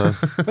it.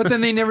 But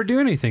then they never do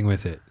anything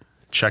with it.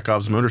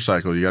 Chekhov's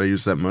motorcycle. You got to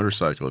use that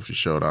motorcycle if you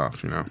show it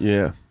off, you know?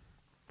 Yeah.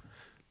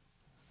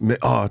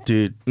 Oh,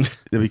 dude.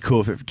 That'd be cool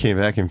if it came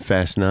back in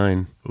Fast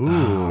 9. Ooh.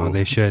 Oh,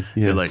 they should.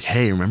 Yeah. They're like,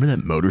 hey, remember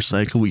that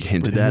motorcycle we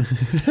hinted at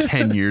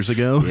 10 years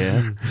ago?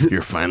 Yeah.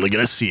 You're finally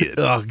going to see it.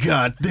 Oh,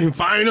 God.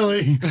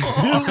 Finally. We've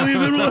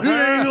been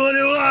wondering what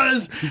it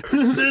was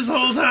this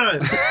whole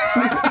time.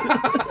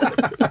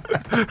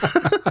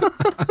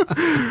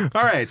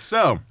 All right,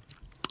 so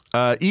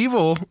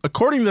Evil,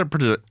 according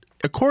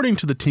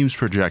to the team's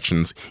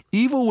projections,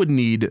 Evil would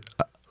need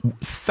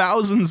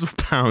thousands of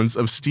pounds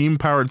of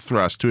steam-powered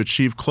thrust to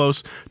achieve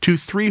close to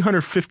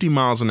 350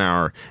 miles an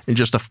hour in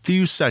just a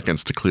few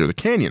seconds to clear the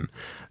canyon.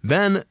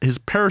 Then his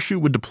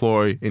parachute would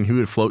deploy, and he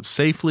would float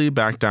safely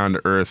back down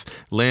to Earth,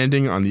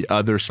 landing on the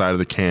other side of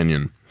the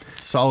canyon.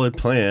 Solid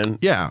plan.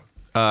 Yeah,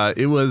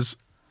 it was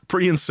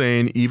pretty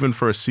insane, even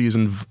for a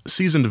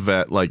seasoned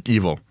vet like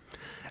Evil.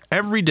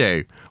 Every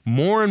day,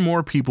 more and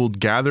more people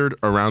gathered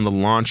around the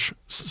launch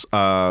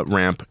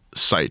ramp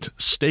site,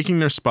 staking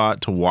their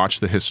spot to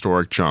watch the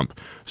historic jump.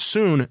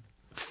 Soon,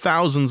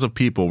 thousands of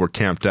people were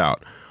camped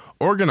out.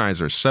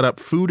 Organizers set up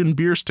food and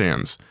beer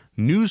stands.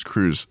 News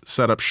crews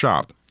set up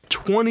shop.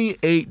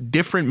 28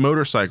 different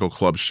motorcycle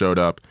clubs showed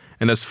up,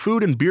 and as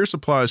food and beer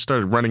supplies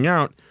started running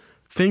out,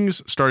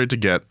 things started to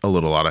get a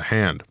little out of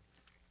hand.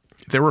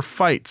 There were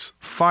fights,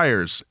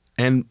 fires,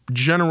 and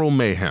general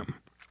mayhem.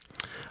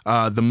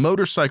 The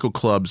motorcycle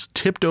clubs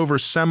tipped over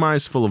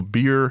semis full of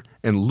beer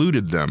and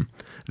looted them,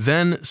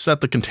 then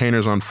set the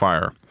containers on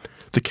fire.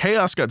 The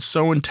chaos got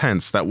so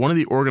intense that one of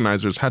the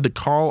organizers had to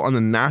call on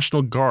the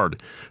National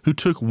Guard, who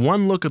took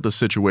one look at the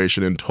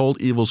situation and told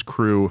Evil's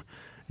crew,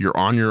 "You're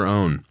on your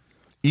own."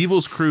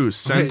 Evil's crew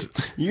sent...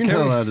 Wait, you're not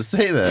allowed to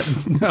say that.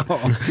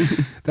 No.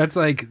 That's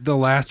like the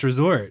last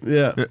resort.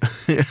 Yeah.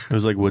 It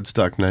was like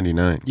Woodstock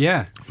 99.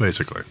 Yeah.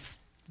 Basically.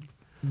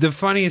 The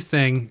funniest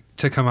thing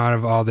to come out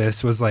of all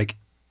this was like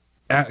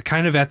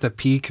kind of at the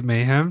peak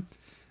mayhem.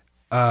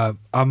 A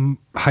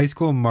high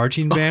school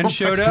marching band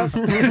showed up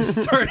and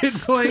started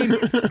playing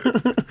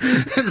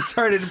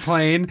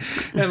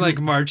and like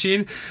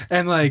marching,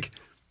 and like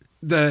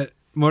the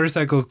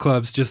motorcycle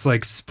clubs just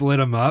like split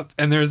them up,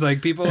 and there's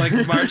like people like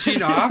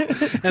marching off,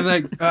 and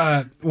like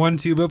one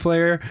tuba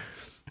player,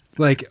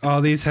 like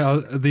all these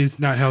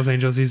not Hells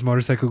Angels, these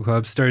motorcycle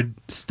clubs started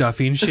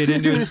stuffing shit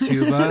into his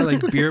tuba, like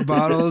beer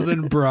bottles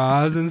and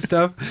bras and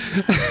stuff.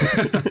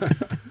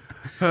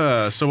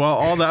 So while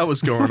all that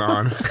was going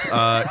on,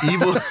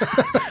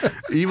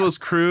 Evil's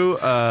crew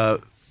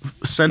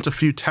sent a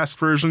few test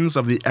versions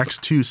of the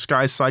X2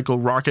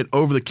 SkyCycle rocket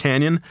over the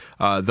canyon.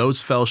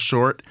 Those fell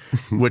short,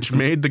 which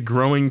made the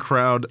growing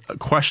crowd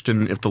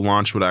question if the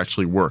launch would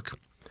actually work.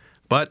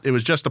 But it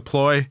was just a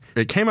ploy.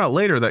 It came out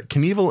later that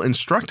Knievel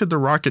instructed the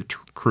rocket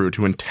crew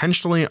to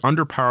intentionally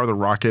underpower the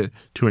rocket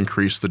to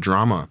increase the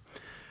drama.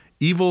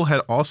 Evil had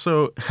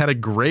also had a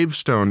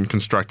gravestone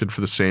constructed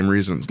for the same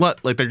reasons.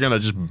 Like they're going to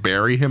just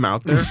bury him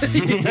out there.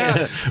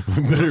 Yeah.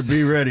 Better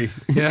be ready.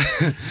 Yeah.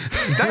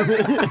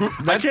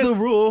 That's the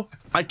rule.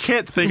 I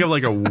can't think of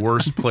like a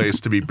worse place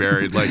to be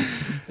buried. Like,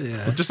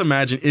 just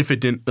imagine if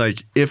it didn't,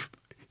 like, if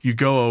you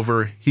go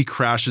over, he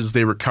crashes,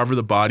 they recover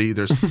the body,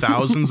 there's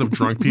thousands of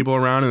drunk people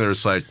around, and they're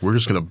just like, we're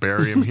just going to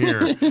bury him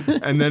here.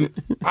 And then,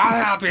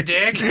 I'll help you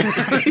dig.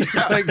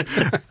 like,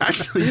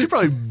 actually, you could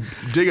probably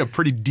dig a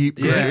pretty deep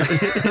grave.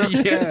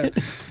 Yeah.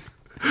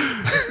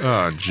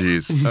 Oh,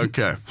 jeez.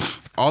 Okay.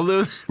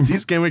 Although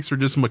these gimmicks were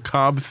just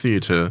macabre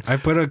theater. I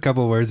put a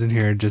couple words in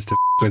here just to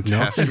with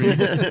no.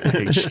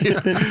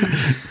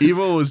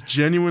 Evil was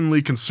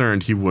genuinely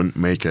concerned he wouldn't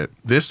make it.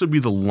 This would be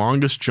the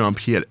longest jump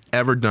he had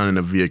ever done in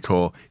a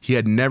vehicle he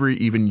had never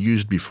even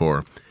used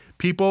before.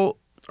 People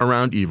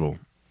around Evil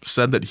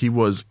said that he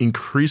was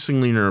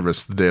increasingly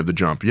nervous the day of the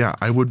jump. Yeah,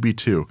 I would be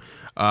too.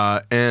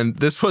 And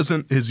this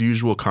wasn't his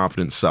usual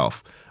confident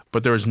self,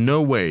 but there was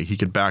no way he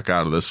could back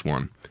out of this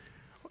one.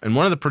 And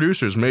one of the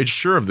producers made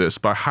sure of this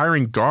by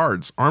hiring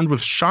guards armed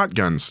with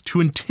shotguns to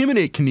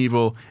intimidate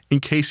Knievel in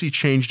case he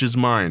changed his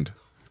mind.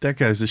 That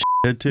guy's a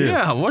shithead too.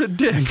 Yeah, what a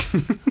dick.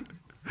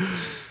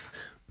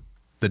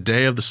 The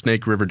day of the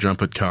Snake River jump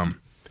had come.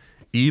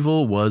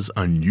 Evil was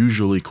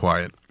unusually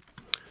quiet.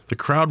 The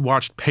crowd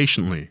watched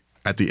patiently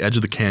at the edge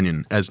of the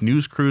canyon as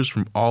news crews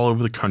from all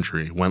over the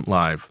country went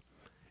live.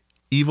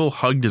 Evil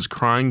hugged his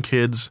crying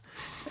kids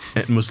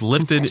and was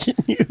lifted. Can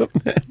you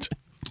imagine?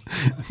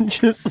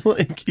 Just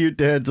like your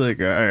dad's like,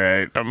 all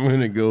right, I'm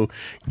going to go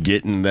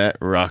get in that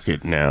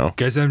rocket now.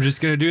 Guess I'm just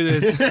going to do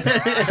this.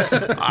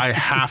 I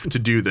have to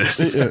do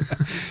this.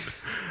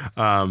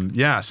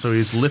 So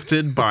he's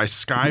lifted by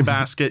Sky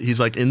Basket. He's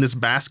like in this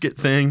basket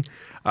thing.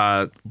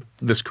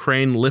 This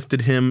crane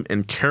lifted him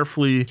and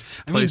carefully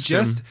placed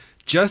him.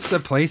 Just the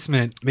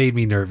placement made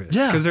me nervous.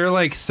 Yeah. Because they're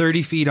like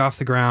 30 feet off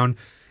the ground,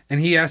 and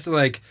he has to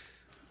like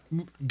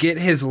get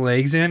his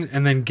legs in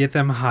and then get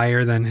them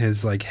higher than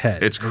his like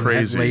head. It's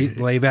crazy.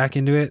 Lay back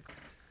into it.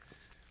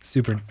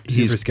 Super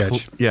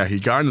sketch. He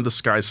got into the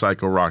Sky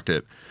Cycle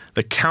rocket.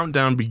 The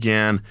countdown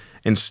began,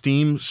 and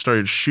steam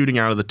started shooting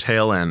out of the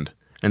tail end.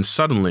 And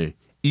suddenly,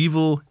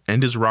 Evil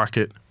and his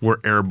rocket were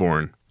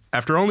airborne.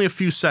 After only a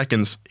few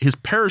seconds, his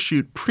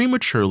parachute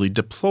prematurely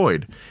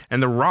deployed,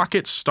 and the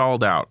rocket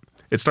stalled out.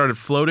 It started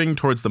floating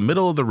towards the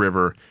middle of the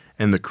river,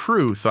 and the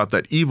crew thought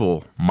that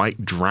Evil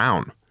might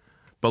drown.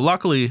 But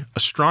luckily, a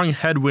strong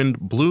headwind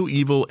blew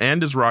Evil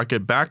and his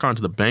rocket back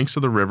onto the banks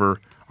of the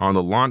river. On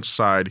the launch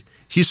side,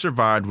 he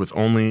survived with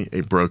only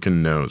a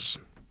broken nose.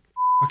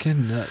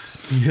 Fucking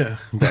nuts. Yeah,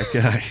 that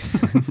guy.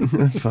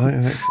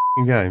 that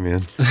fucking guy,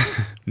 man.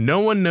 No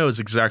one knows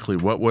exactly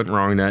what went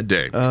wrong that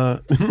day.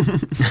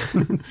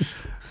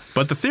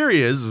 But the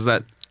theory is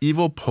that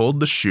Evil pulled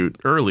the chute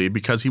early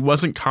because he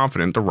wasn't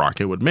confident the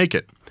rocket would make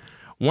it.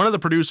 One of the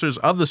producers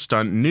of the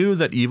stunt knew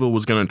that Evil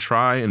was going to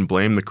try and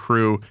blame the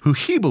crew, who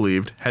he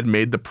believed had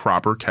made the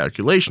proper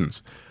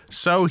calculations.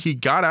 So he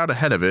got out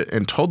ahead of it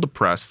and told the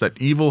press that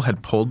Evil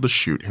had pulled the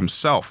chute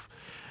himself.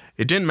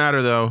 It didn't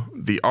matter, though.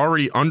 The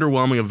already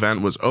underwhelming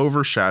event was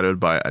overshadowed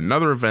by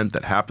another event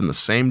that happened the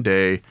same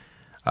day.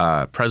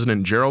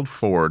 President Gerald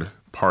Ford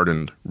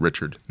pardoned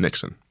Richard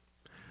Nixon.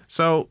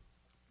 So,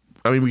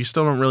 I mean, we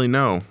still don't really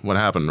know what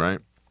happened, right?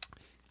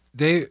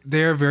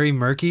 They're very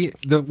murky.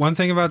 The one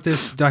thing about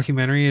this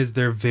documentary is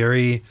they're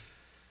very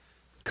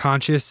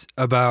conscious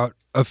about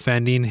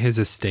offending his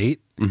estate.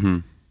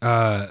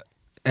 Mm-hmm.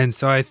 And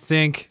so I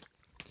think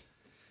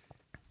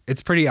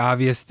it's pretty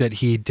obvious that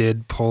he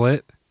did pull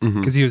it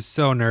because he was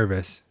so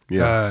nervous.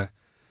 Yeah.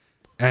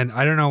 And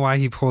I don't know why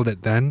he pulled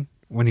it then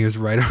when he was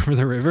right over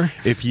the river.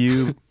 If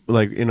you,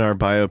 like in our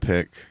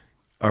biopic,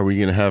 are we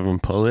going to have him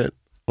pull it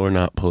or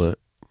not pull it?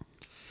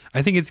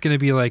 I think it's going to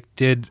be like,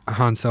 did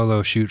Han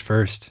Solo shoot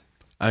first?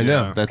 I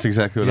know. That's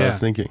exactly what I was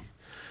thinking.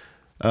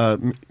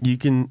 You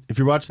can, if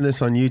you're watching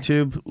this on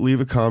YouTube,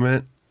 leave a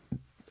comment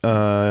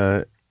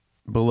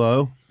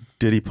below.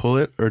 Did he pull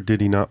it or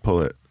did he not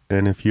pull it?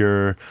 And if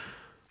you're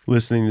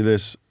listening to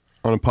this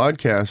on a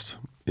podcast,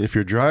 if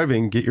you're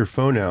driving, get your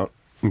phone out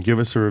and give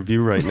us a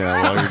review right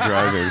now while you're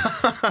driving.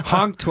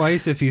 Honk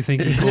twice if you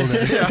think he pulled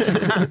it.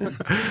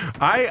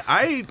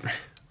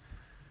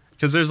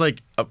 Because there's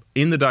like,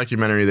 in the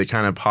documentary, they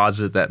kind of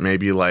posit that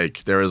maybe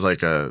like there was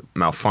like a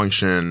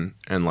malfunction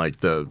and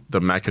like the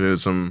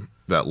mechanism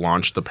that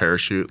launched the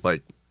parachute,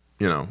 like,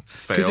 you know,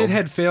 failed. Because it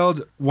had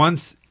failed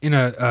once in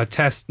a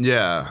test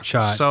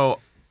shot. So,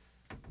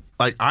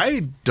 like,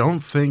 I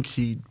don't think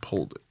he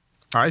pulled it.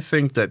 I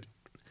think that,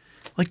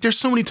 like, there's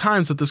so many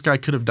times that this guy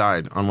could have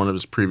died on one of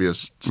his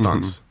previous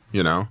stunts,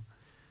 you know?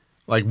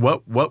 Like,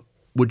 what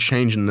would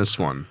change in this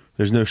one?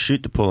 There's no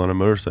chute to pull on a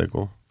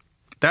motorcycle.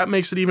 That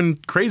makes it even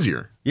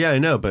crazier. Yeah, I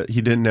know, but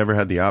he never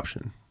had the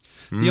option.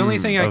 The only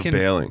thing I can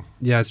bailing.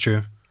 Yeah, it's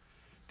true.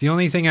 The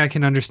only thing I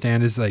can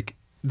understand is like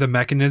the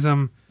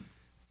mechanism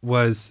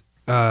was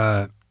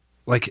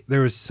like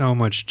there was so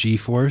much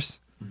G-force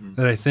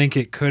that I think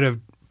it could have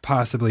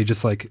possibly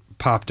just like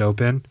popped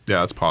open.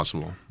 Yeah, it's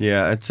possible.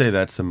 Yeah, I'd say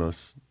that's the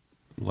most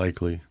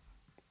likely.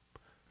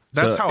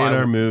 That's so how in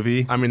our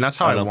movie. I mean, that's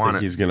how I don't want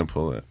think it. He's gonna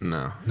pull it.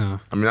 No.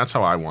 I mean, that's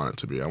how I want it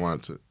to be.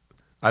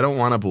 I don't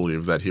want to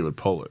believe that he would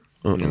pull it.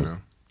 You know.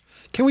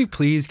 Can we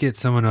please get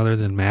someone other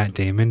than Matt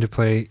Damon to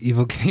play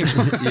Evil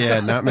Knievel? Yeah,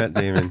 not Matt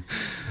Damon.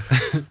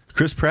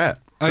 Chris Pratt.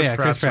 Chris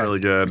Pratt's really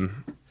good.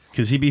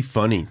 Because he'd be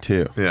funny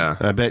too. Yeah.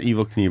 I bet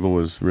Evil Knievel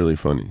was really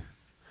funny.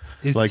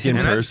 Like in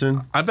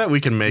person. I bet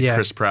we can make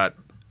Chris Pratt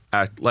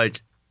act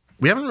like.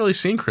 We haven't really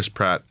seen Chris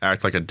Pratt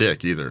act like a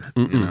dick either.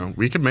 You know,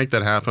 we could make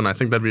that happen. I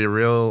think that'd be a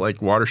real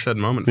like watershed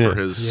moment for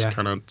his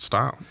kind of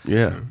style.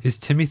 Yeah. Is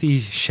Timothy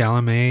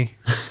Chalamet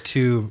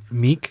too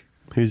meek?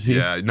 Who's he?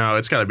 Yeah, no,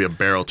 it's got to be a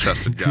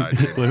barrel-chested guy.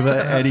 What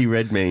about Eddie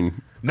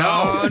Redmayne?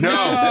 No.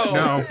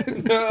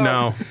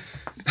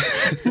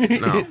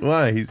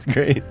 Why? He's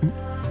great.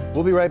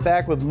 We'll be right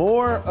back with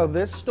more of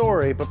this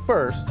story, but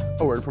first,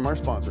 a word from our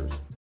sponsors.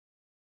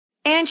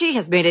 Angie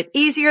has made it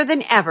easier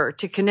than ever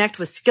to connect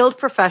with skilled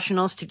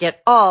professionals to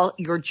get all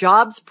your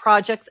jobs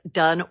projects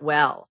done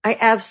well. I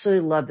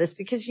absolutely love this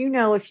because, you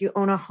know, if you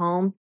own a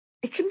home,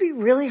 it can be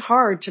really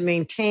hard to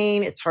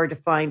maintain. It's hard to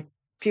find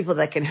people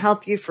that can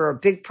help you for a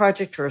big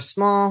project or a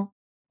small.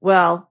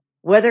 Well,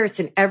 whether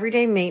it's in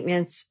everyday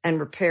maintenance and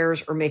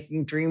repairs or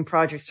making dream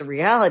projects a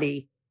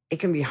reality, it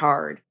can be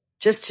hard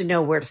just to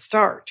know where to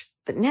start.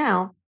 But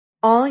now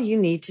all you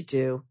need to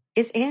do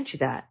is Angie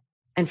that.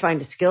 And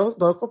find a skilled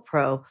local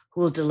pro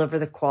who will deliver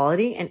the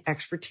quality and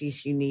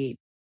expertise you need.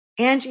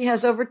 Angie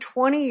has over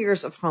 20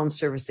 years of home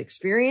service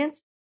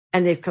experience,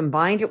 and they've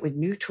combined it with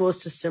new tools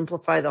to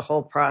simplify the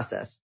whole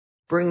process.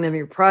 Bring them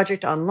your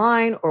project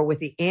online or with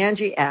the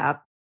Angie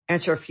app,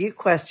 answer a few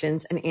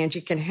questions, and Angie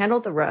can handle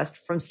the rest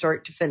from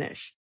start to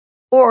finish.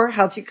 Or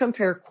help you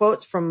compare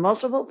quotes from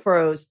multiple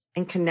pros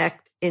and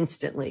connect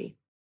instantly.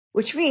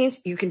 Which means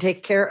you can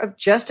take care of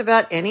just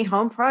about any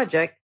home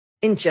project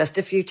in just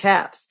a few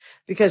taps.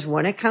 Because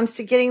when it comes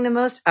to getting the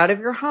most out of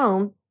your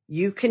home,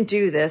 you can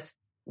do this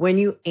when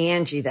you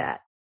Angie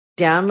that.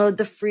 Download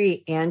the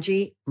free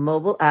Angie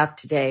mobile app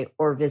today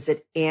or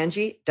visit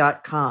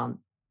Angie.com.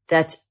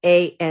 That's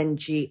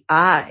ANGI.com.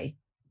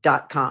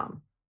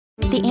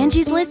 The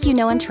Angie's List you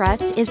know and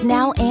trust is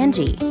now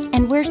Angie,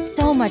 and we're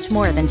so much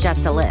more than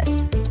just a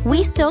list.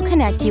 We still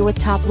connect you with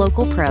top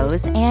local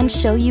pros and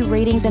show you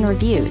ratings and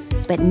reviews,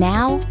 but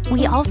now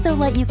we also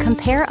let you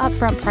compare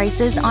upfront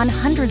prices on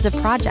hundreds of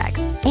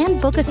projects and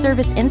book a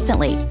service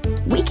instantly.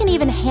 We can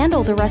even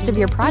handle the rest of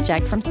your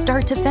project from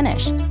start to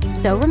finish.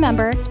 So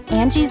remember,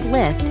 Angie's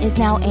List is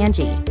now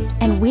Angie,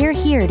 and we're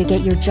here to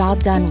get your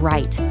job done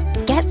right.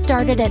 Get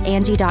started at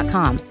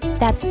Angie.com.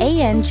 That's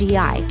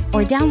ANGI,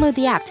 or download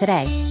the app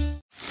today.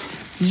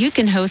 You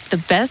can host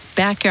the best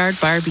backyard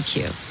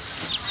barbecue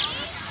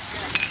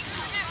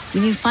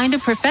when you find a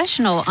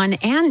professional on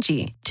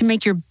Angie to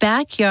make your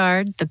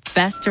backyard the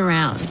best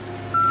around.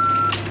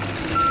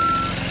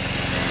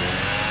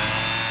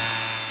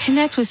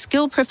 Connect with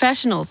skilled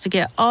professionals to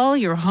get all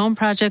your home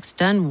projects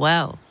done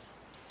well.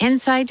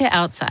 Inside to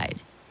outside,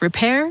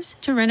 repairs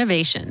to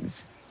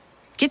renovations.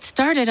 Get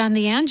started on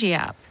the Angie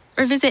app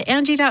or visit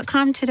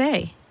Angie.com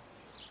today.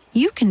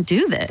 You can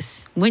do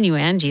this when you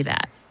Angie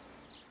that.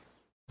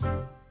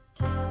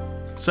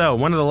 So,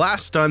 one of the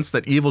last stunts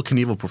that Evel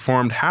Knievel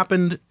performed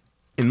happened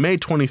in May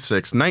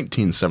 26,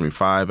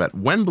 1975 at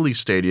Wembley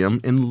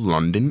Stadium in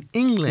London,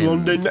 England.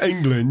 London,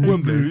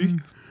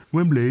 England.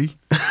 Wembley.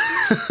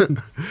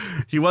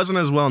 He wasn't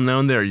as well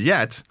known there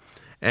yet,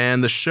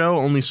 and the show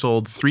only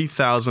sold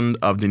 3,000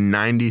 of the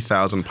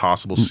 90,000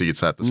 possible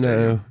seats at the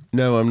stadium.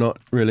 No, I'm not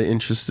really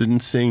interested in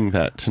seeing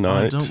that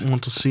tonight. I don't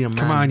want to see a man.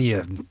 Come on,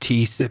 you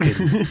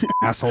tea-sipping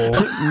asshole.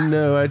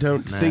 No, I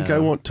don't think I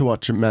want to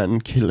watch a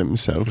man kill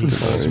himself.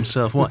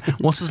 Himself.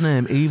 What's his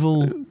name?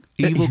 Evel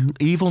Knievel.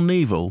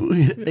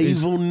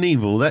 Evel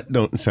Knievel. That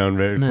don't sound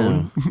very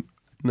fun.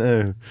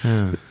 No.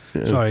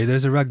 Sorry,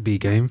 there's a rugby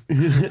game.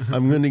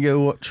 I'm going to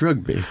go watch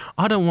rugby.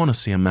 I don't want to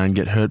see a man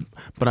get hurt,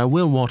 but I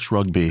will watch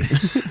rugby.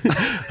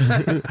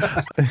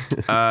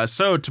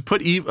 So to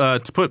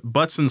put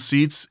butts in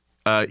seats,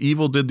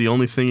 Evel did the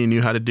only thing he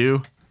knew how to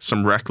do: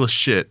 some reckless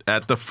shit.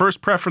 At the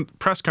first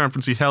press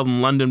conference he held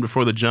in London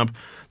before the jump,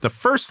 the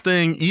first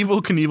thing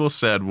Evel Knievel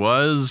said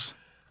was,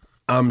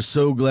 "I'm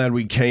so glad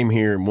we came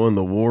here and won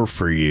the war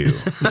for you."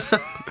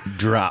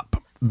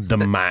 Drop the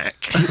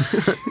mic.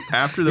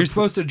 You're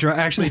supposed to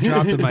actually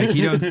drop the mic.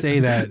 You don't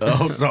say that.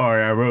 Oh,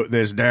 sorry. I wrote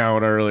this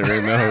down earlier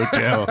in the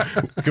hotel,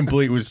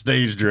 complete with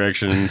stage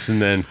directions,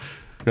 and then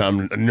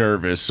I'm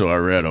nervous, so I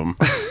read them.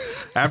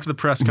 After the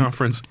press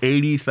conference,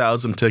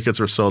 80,000 tickets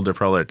were sold. They're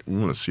probably like, "I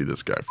want to see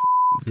this guy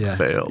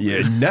fail."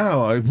 Yeah,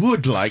 now I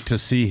would like to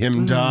see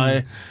him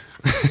die.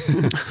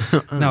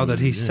 Now that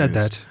he said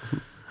that.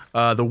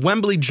 The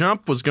Wembley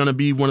jump was going to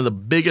be one of the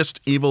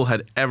biggest Evel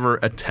had ever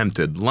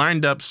attempted.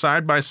 Lined up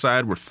side by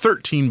side were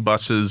 13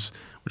 buses,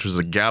 which was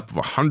a gap of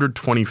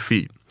 120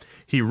 feet.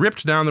 He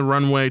ripped down the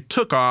runway,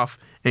 took off,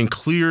 and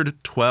cleared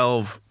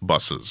 12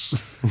 buses.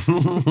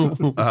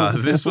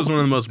 This was one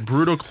of the most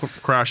brutal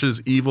crashes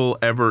Evel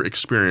ever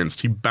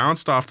experienced. He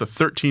bounced off the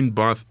 13th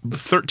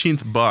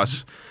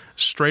bus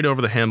straight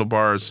over the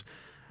handlebars.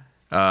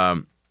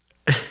 After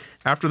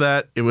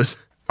that, it was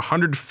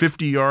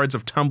 150 yards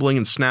of tumbling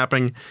and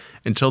snapping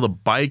until the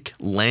bike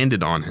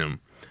landed on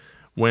him.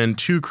 When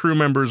two crew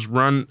members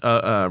ran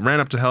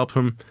up to help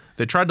him,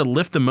 they tried to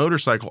lift the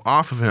motorcycle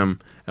off of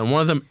him, and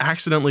one of them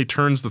accidentally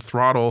turns the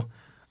throttle.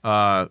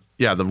 The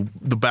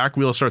back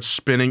wheel starts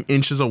spinning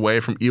inches away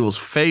from Evel's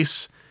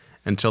face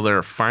until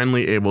they're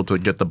finally able to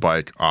get the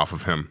bike off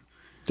of him.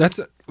 That's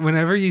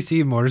whenever you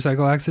see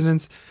motorcycle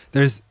accidents,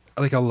 there's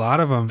like a lot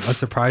of them, a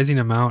surprising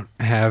amount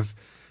have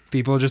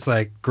people just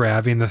like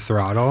grabbing the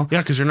throttle.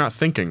 Yeah, because you're not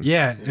thinking.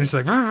 Yeah, and it's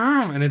like,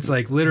 and it's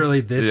like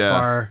literally this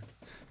far.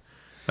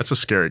 That's a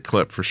scary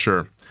clip for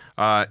sure.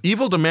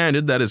 Evel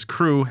demanded that his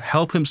crew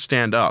help him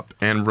stand up,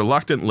 and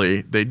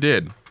reluctantly, they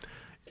did.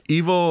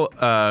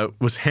 Evel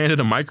was handed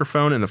a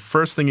microphone, and the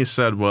first thing he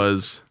said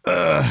was,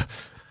 I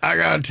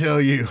gotta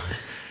tell you,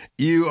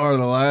 you are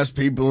the last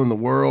people in the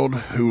world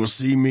who will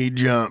see me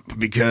jump,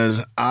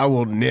 because I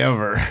will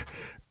never,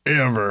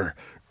 ever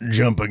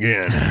jump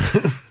again.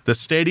 The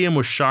stadium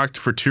was shocked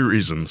for two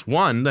reasons.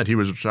 One, that he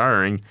was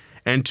retiring,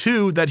 and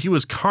two, that he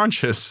was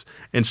conscious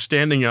and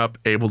standing up,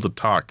 able to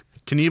talk.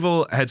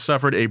 Knievel had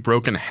suffered a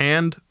broken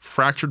hand,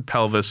 fractured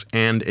pelvis,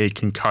 and a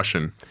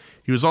concussion.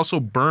 He was also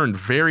burned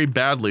very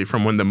badly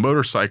from when the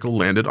motorcycle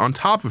landed on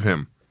top of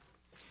him.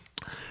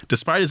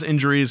 Despite his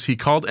injuries, he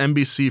called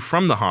NBC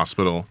from the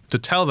hospital to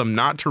tell them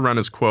not to run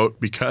his quote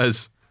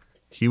because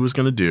he was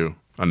going to do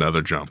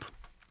another jump.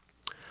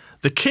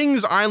 The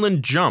Kings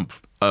Island jump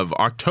of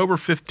October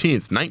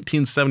 15th,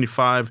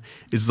 1975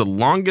 is the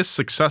longest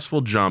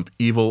successful jump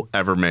Evil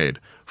ever made.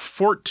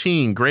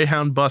 14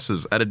 Greyhound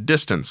buses at a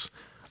distance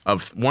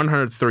of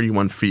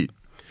 131 feet.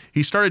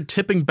 He started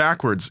tipping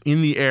backwards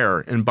in the air,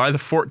 and by the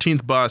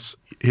 14th bus,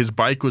 his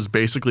bike was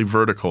basically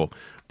vertical,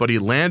 but he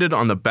landed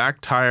on the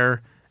back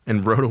tire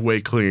and rode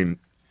away clean.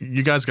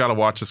 You guys got to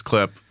watch this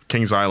clip,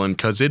 Kings Island,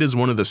 because it is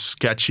one of the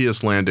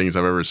sketchiest landings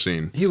I've ever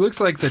seen. He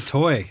looks like the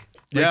toy.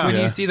 Like when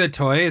you see the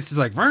toy, it's just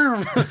like,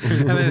 and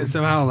then it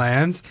somehow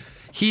lands.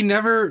 He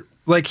never,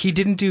 he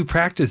didn't do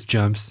practice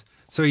jumps,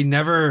 so he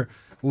never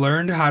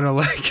learned how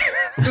to,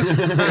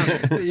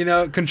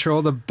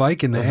 control the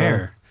bike in the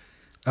air.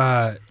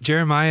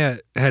 Jeremiah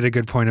had a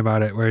good point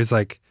about it, where he's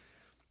like,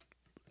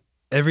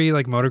 every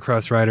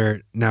motocross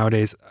rider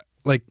nowadays,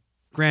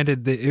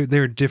 granted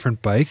they're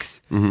different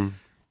bikes,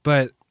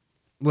 but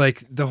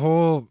the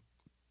whole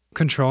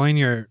controlling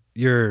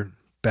your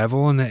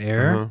bevel in the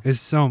air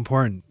is so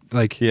important.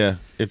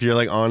 If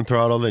you're on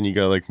throttle, then you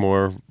go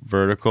more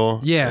vertical.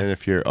 Yeah, and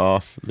if you're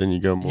off, then you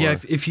go more. Yeah,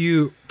 if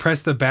you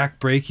press the back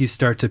brake, you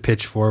start to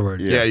pitch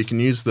forward. Yeah, you can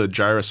use the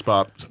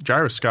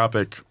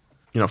gyroscopic,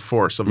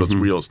 force of those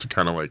wheels to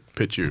kind of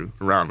pitch you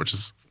around, which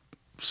is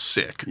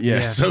sick.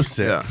 Yeah, so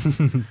sick. Yeah.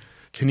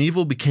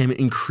 Knievel became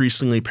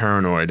increasingly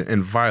paranoid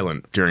and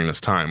violent during this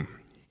time.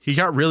 He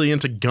got really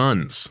into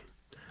guns.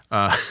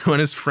 When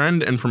his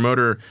friend and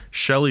promoter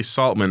Shelley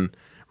Saltman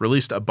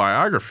released a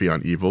biography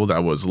on Evil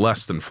that was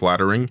less than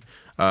flattering,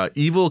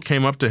 Evil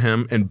came up to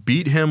him and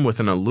beat him with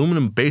an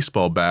aluminum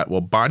baseball bat while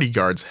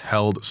bodyguards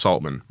held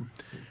Saltman.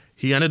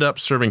 He ended up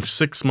serving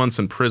 6 months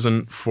in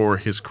prison for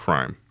his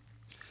crime.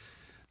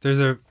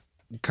 There's a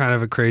kind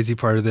of a crazy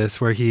part of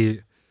this where he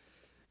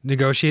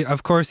negotiates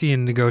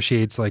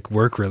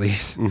work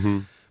release,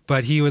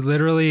 but he would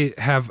literally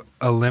have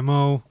a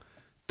limo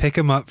pick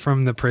him up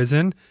from the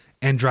prison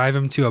and drive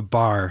him to a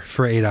bar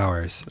for 8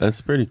 hours.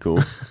 That's pretty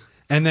cool.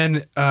 And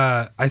then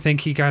I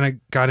think he kind of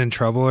got in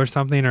trouble or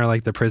something, or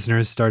other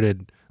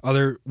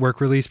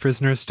work release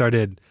prisoners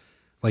started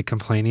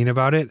complaining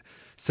about it.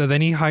 So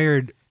then he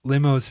hired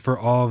limos for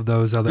all of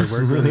those other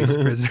work release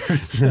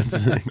prisoners.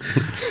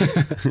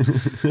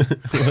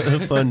 What a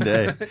fun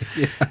day.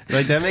 Yeah.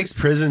 That makes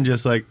prison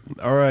just all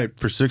right,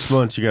 for 6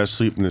 months you gotta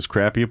sleep in this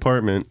crappy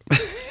apartment.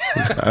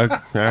 All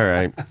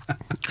right.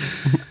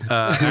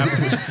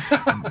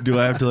 Do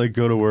I have to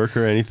go to work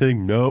or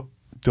anything? Nope.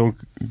 Don't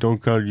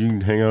go. You can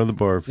hang out at the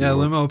bar if you want.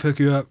 Limo will pick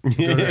you up. Go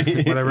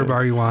to whatever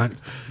bar you want.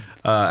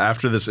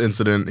 After this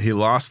incident, he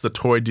lost the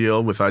toy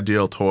deal with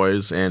Ideal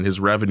Toys and his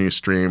revenue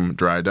stream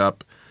dried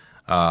up.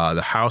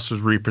 The house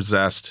was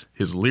repossessed.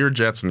 His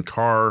Learjets and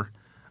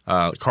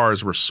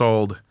cars were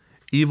sold.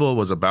 Evil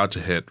was about to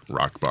hit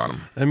rock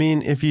bottom. I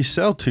mean, if you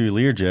sell 2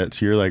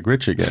 Learjets, you're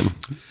rich again.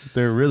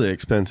 They're really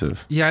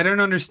expensive. Yeah, I don't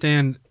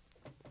understand.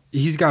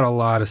 He's got a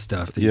lot of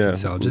stuff that you can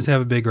sell. Just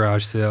have a big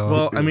garage sale.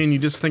 Well, I mean, you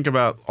just think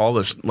about all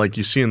this,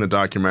 you see in the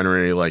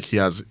documentary, he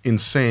has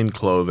insane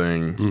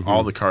clothing,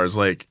 all the cars,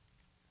 you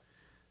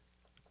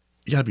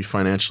gotta be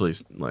financially,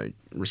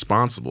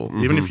 responsible.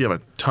 Even if you have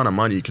a ton of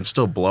money, you can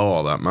still blow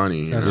all that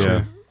money. That's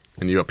true.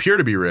 And you appear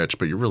to be rich,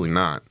 but you're really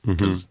not,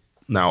 because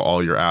now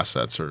all your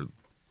assets are...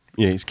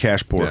 Yeah, he's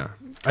cash poor. Yeah,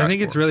 I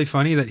think it's really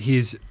funny that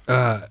he's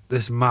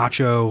this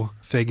macho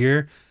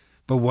figure,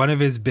 but one of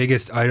his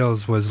biggest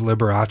idols was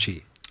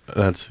Liberace.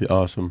 That's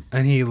awesome.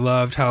 And he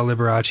loved how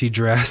Liberace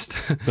dressed.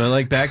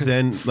 But back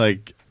then,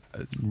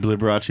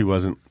 Liberace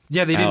wasn't.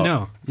 Yeah, they didn't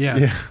know.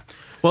 Yeah.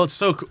 Well, it's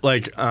so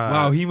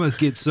wow, he must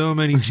get so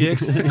many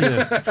chicks. I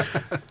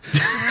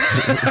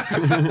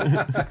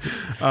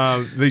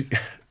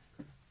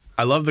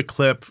love the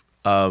clip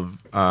of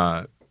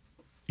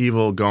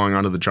Evil going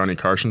onto the Johnny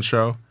Carson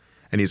show,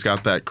 and he's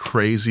got that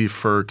crazy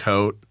fur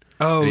coat.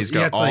 Oh, and he's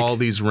got all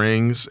these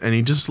rings, and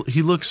he looks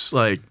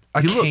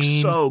looks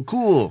so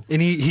cool.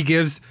 And he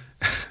gives,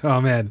 oh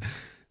man,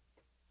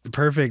 the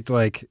perfect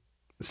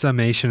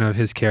summation of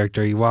his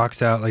character. He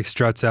walks out,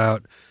 struts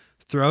out,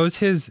 throws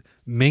his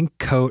mink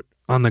coat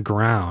on the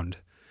ground,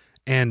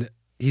 and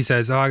he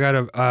says, "Oh,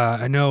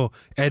 I know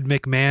Ed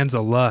McMahon's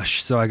a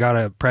lush, so I got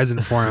a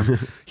present for him."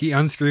 He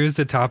unscrews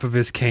the top of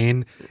his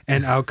cane,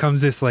 and out comes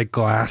this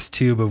glass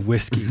tube of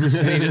whiskey, and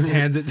he just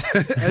hands it to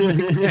Ed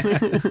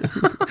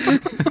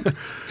McMahon.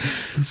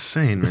 It's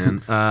insane,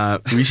 man.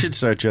 We should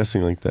start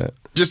dressing like that.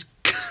 Just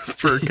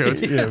fur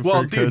coats.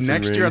 Well, dude,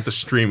 next year at the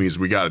Streamies,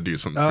 we got to do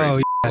something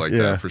crazy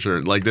that for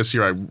sure. This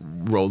year, I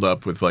rolled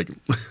up with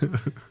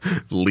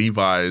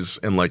Levi's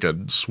and a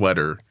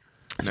sweater.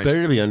 It's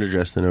better to be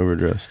underdressed than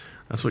overdressed.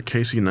 That's what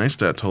Casey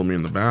Neistat told me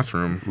in the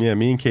bathroom. Yeah,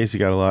 me and Casey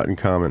got a lot in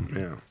common.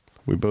 Yeah.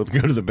 We both go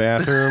to the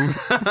bathroom,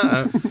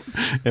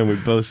 and we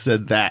both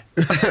said that.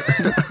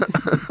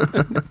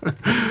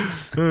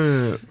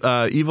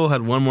 Evil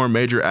had one more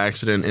major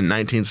accident in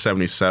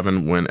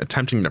 1977 when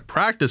attempting to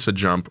practice a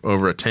jump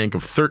over a tank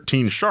of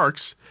 13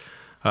 sharks.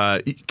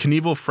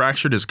 Knievel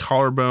fractured his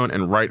collarbone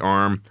and right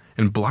arm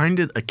and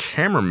blinded a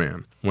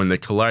cameraman when they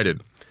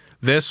collided.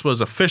 This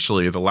was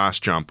officially the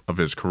last jump of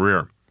his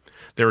career.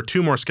 There were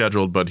 2 more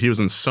scheduled, but he was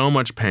in so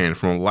much pain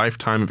from a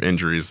lifetime of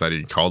injuries that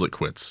he called it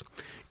quits.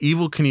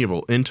 Evel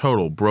Knievel, in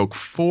total, broke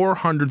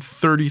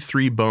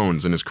 433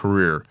 bones in his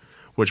career,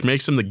 which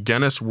makes him the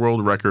Guinness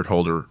World Record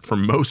holder for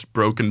most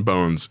broken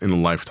bones in a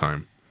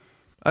lifetime.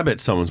 I bet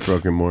someone's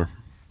broken more.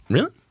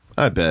 Really?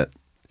 I bet.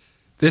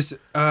 This,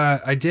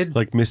 I did...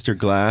 Like Mr.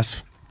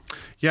 Glass.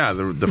 Yeah,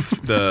 the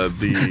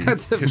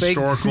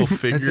historical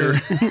figure.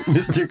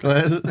 Mr.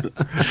 Glass.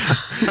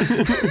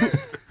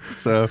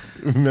 So,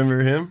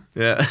 remember him?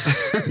 Yeah.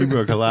 He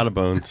broke a lot of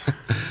bones.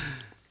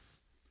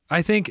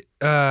 I think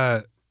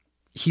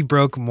he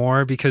broke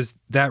more because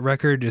that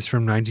record is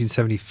from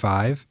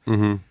 1975,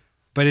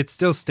 but it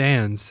still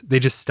stands. They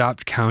just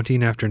stopped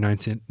counting after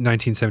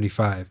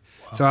 1975.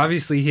 Wow. So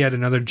obviously he had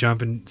another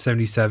jump in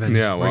 77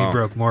 where he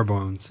broke more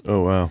bones.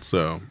 Oh, wow.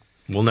 So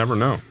we'll never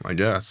know, I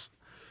guess.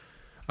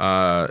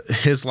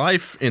 His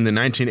life in the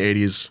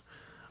 1980s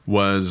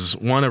was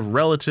one of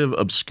relative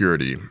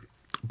obscurity,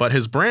 but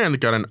his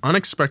brand got an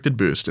unexpected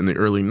boost in the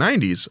early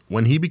 90s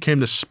when he became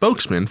the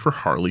spokesman for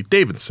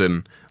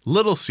Harley-Davidson,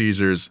 Little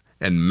Caesars,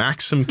 and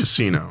Maxim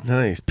Casino.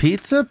 Nice.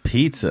 Pizza.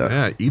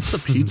 Yeah, eats a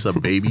pizza,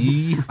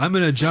 baby. I'm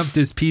going to jump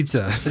this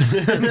pizza.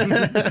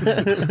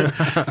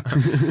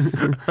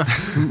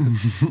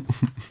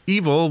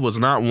 Evel was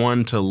not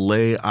one to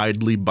lay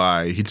idly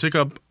by. He took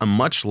up a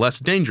much less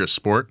dangerous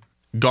sport,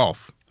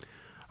 golf.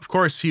 Of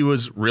course, he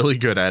was really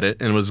good at it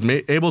and was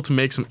able to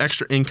make some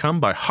extra income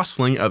by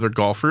hustling other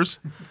golfers.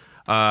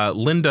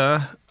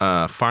 Linda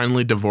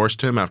finally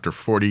divorced him after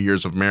 40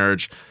 years of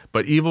marriage,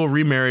 but Evel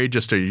remarried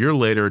just a year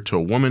later to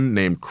a woman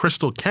named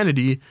Crystal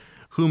Kennedy,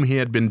 whom he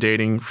had been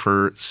dating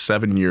for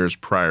 7 years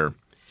prior.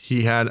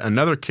 He had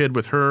another kid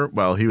with her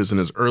while he was in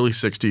his early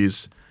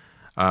 60s.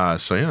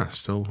 So yeah,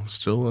 still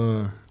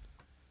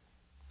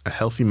a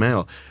healthy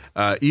male.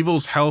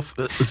 Evel's health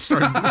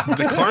started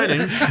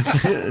declining.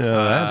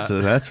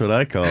 That's what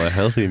I call a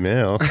healthy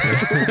male.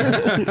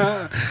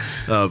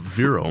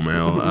 Virile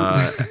male.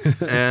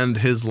 And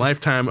his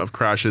lifetime of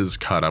crashes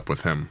caught up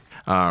with him.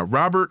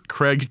 Robert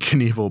Craig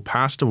Knievel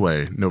passed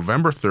away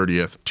November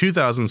 30th,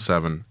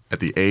 2007 at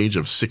the age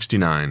of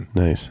 69.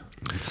 Nice.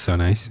 It's so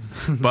nice.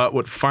 But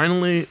what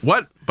finally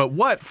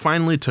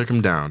took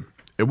him down?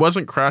 It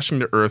wasn't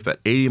crashing to earth at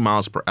 80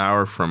 miles per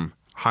hour from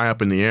high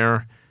up in the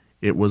air.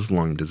 It was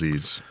lung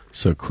disease.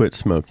 So quit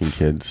smoking,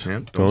 kids.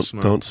 Yep,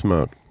 Don't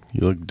smoke.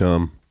 You look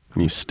dumb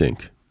and you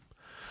stink.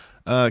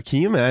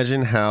 Can you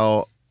imagine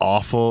how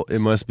awful it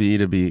must be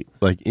to be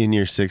like in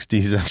your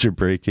 60s after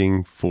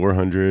breaking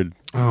 400?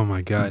 Oh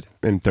my God.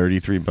 And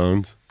 33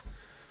 bones?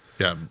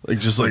 Yeah.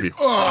 Just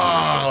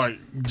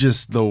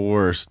the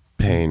worst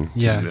pain.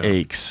 Yeah. Just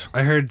aches.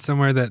 I heard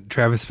somewhere that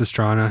Travis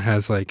Pastrana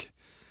has like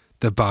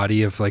the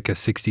body of like a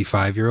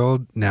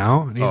 65-year-old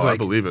now. And he's I like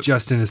believe it.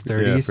 just in his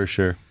 30s. Yeah, for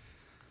sure.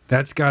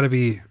 That's got to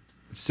be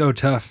so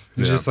tough.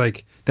 It's just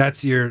like,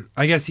 that's your,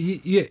 I guess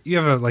you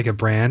have a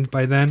brand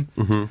by then.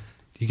 Mm-hmm.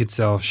 You could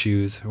sell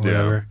shoes or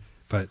whatever.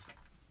 But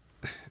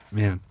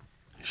man.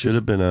 Should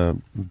have been a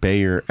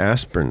Bayer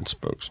aspirin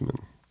spokesman.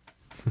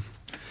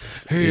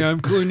 Hey, I'm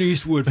Clint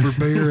Eastwood for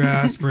Bayer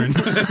aspirin.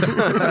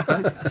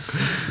 Evel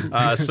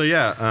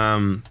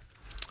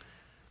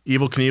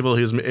Knievel,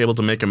 he was able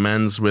to make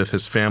amends with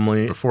his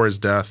family before his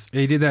death.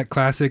 He did that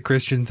classic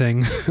Christian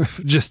thing,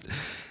 just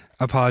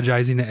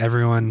apologizing to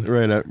everyone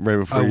right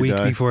before a week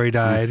before he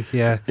died.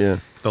 Yeah.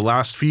 The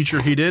last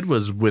feature he did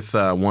was with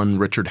one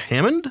Richard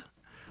Hammond,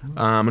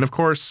 and of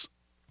course,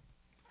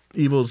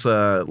 Evel's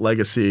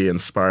legacy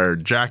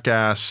inspired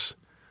Jackass,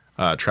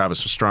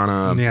 Travis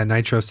Pastrana. Yeah,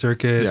 Nitro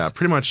Circus. Yeah,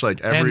 pretty much like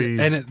every...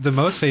 And the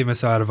most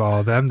famous out of all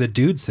of them, the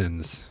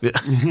Dudesons. Yeah.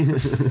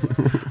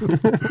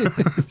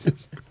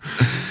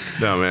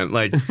 No, man.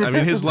 Like, I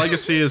mean, his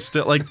legacy is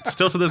still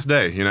to this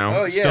day, you know?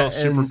 Oh, yeah. Still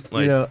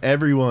super,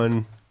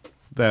 everyone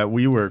that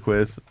we work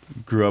with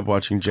grew up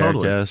watching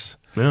Jackass.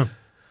 Totally. Yeah.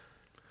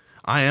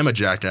 I am a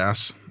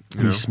jackass.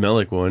 You smell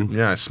like one.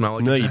 Yeah, I smell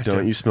like a jackass. No, you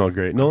don't. You smell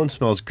great. Nolan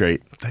smells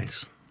great.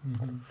 Thanks.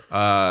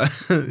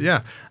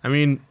 Yeah. I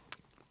mean...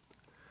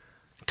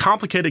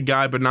 complicated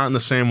guy, but not in the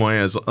same way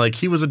as like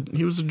he was a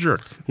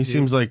jerk. He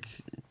seems like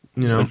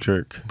a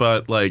jerk,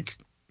 but like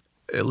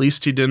at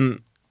least he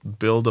didn't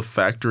build a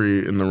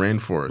factory in the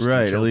rainforest.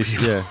 Right. At least,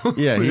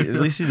 yeah. At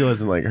least he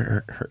wasn't like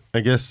hurt. I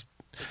guess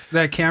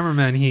that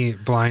cameraman he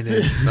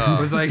blinded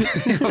was like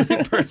the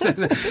only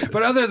person.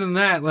 But other than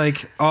that,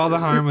 like all the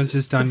harm was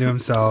just done to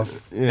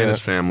himself and his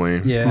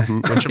family. Yeah,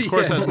 which of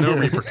course has no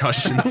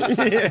repercussions.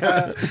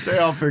 Yeah, they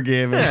all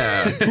forgave him.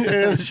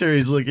 Yeah, I'm sure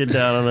he's looking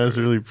down on us,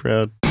 really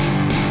proud.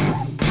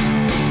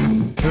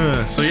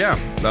 So yeah,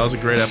 that was a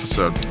great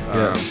episode.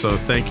 So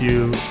thank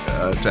you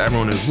to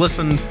everyone who's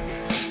listened.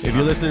 If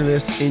you're listening to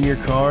this in your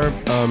car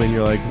and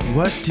you're like,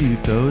 what do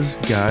those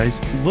guys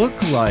look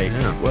like?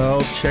 Yeah.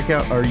 Well, check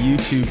out our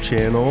YouTube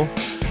channel.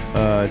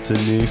 It's a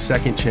new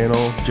second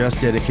channel just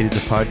dedicated to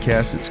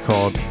podcasts. It's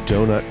called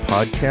Donut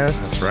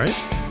Podcasts. That's right.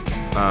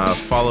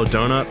 Follow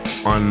Donut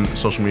on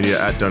social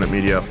media at Donut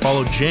Media.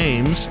 Follow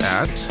James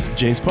at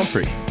James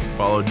Pumphrey.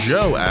 Follow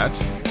Joe at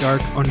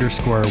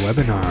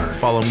Dark_webinar.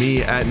 Follow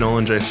me at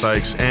Nolan J.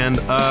 Sykes. And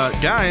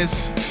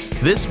guys,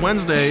 this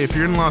Wednesday, if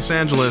you're in Los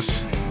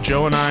Angeles,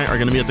 Joe and I are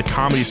going to be at the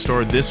Comedy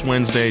Store this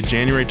Wednesday,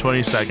 January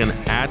 22nd,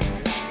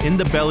 in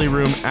the Belly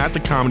Room at the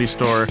Comedy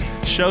Store.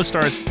 Show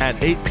starts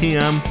at 8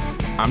 p.m.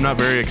 I'm not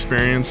very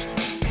experienced,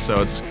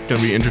 so it's going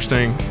to be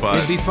interesting. But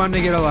it'd be fun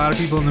to get a lot of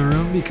people in the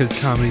room because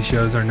comedy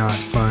shows are not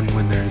fun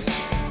when there's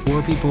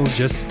 4 people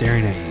just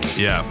staring at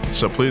you. Yeah,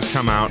 so please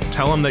come out.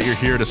 Tell them that you're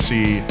here to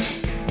see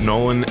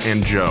Nolan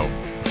and Joe.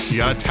 You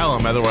got to tell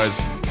them, otherwise,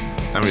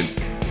 I mean,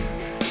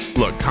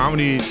 look,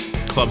 comedy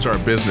clubs are a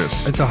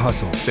business. It's a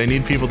hustle. They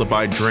need people to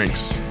buy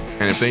drinks.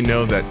 And if they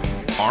know that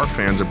our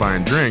fans are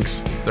buying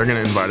drinks, they're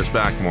going to invite us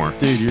back more.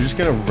 Dude, you're just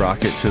going to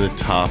rocket to the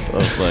top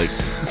of, like,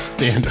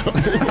 stand-up.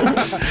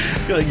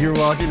 Like, you're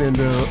walking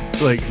into,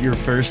 like, your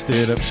first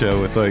stand-up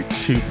show with, like,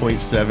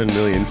 2.7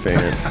 million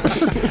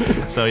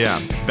fans. So,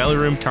 yeah, Belly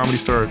Room, Comedy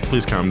Store,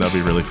 please come. That'll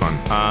be really fun.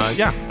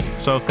 Yeah,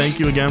 so thank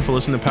you again for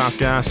listening to Past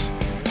Gas.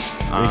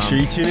 Make sure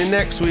you tune in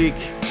next week.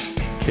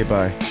 Okay,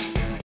 bye.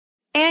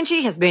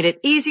 Angie has made it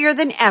easier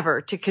than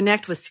ever to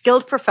connect with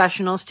skilled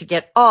professionals to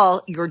get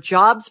all your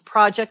jobs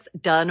projects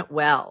done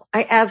well.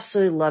 I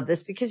absolutely love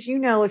this because, you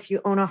know, if you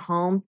own a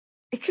home,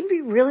 it can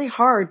be really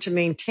hard to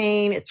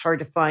maintain. It's hard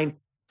to find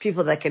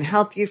people that can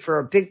help you for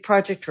a big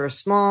project or a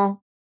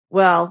small.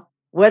 Well,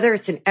 whether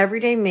it's in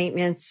everyday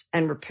maintenance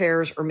and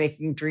repairs or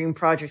making dream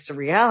projects a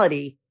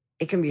reality,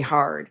 it can be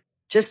hard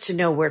just to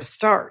know where to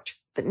start.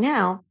 But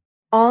now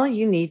all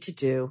you need to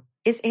do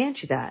is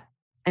Angie that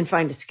and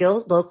find a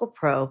skilled local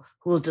pro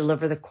who will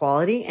deliver the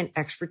quality and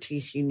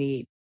expertise you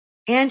need.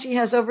 Angie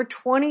has over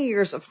 20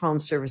 years of home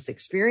service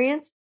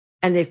experience,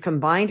 and they've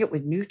combined it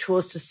with new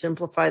tools to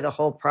simplify the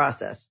whole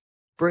process.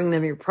 Bring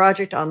them your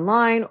project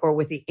online or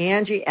with the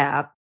Angie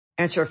app,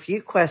 answer a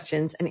few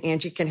questions, and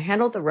Angie can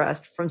handle the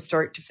rest from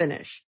start to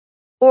finish.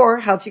 Or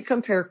help you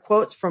compare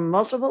quotes from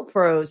multiple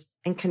pros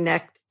and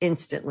connect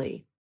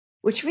instantly,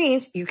 which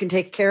means you can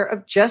take care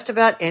of just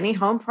about any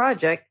home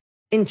project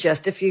in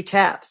just a few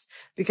taps.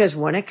 Because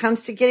when it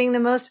comes to getting the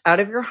most out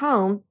of your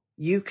home,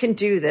 you can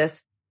do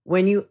this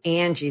when you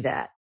Angie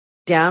that.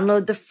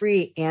 Download the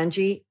free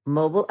Angie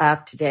mobile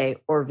app today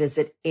or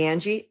visit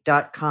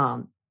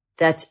Angie.com.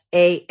 That's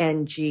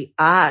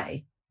ANGI.com.